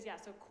Sisters,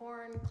 yeah, so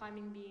corn,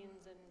 climbing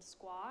beans, and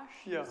squash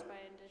used by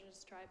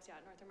indigenous tribes, in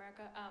North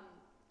America.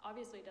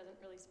 Obviously, it doesn't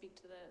really speak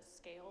to the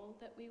scale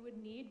that we would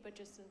need, but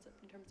just in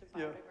terms of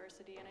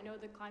biodiversity. And I know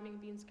the climbing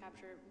beans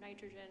capture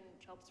nitrogen,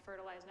 which helps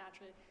fertilize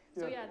naturally.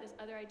 So this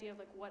other idea of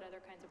like what other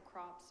kinds of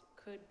crops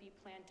could be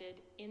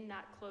planted in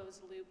that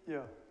closed loop,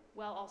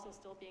 while also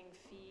still being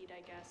feed, I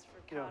guess,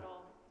 for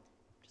cattle.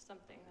 Just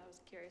something that I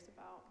was curious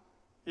about.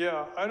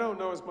 Yeah, I don't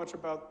know as much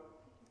about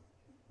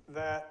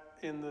that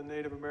in the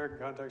Native American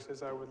context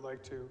as I would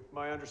like to.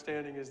 My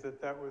understanding is that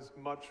that was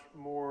much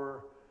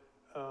more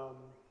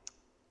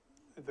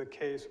the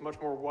case, much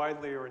more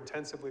widely or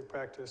intensively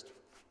practiced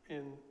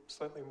in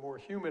slightly more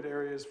humid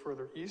areas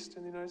further east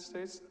in the United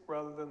States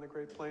rather than the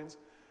Great Plains.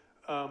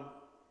 Some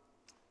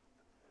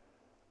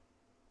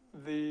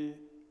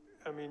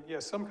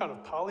kind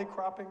of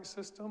polycropping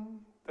system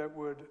that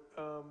would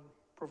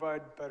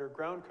provide better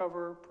ground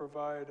cover,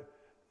 provide,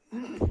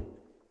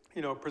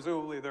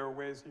 presumably there are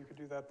ways you could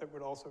do that that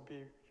would also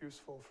be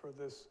useful for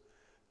this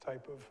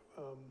type of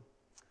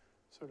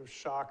sort of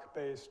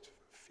shock-based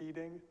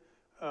feeding.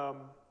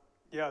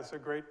 It's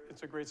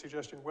a great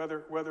suggestion.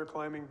 Whether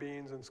climbing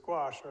beans and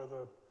squash are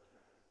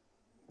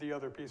the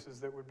other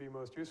pieces that would be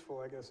most useful,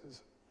 I guess,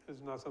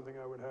 is not something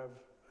I would have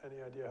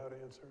any idea how to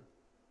answer.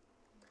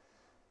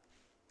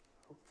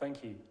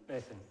 Thank you,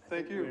 Nathan.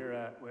 Thank you.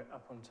 We're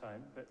up on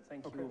time, but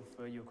thank you all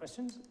for your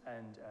questions,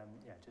 and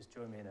just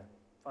join me in a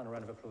final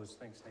round of applause.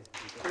 Thanks, Nathan.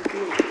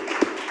 Thank you.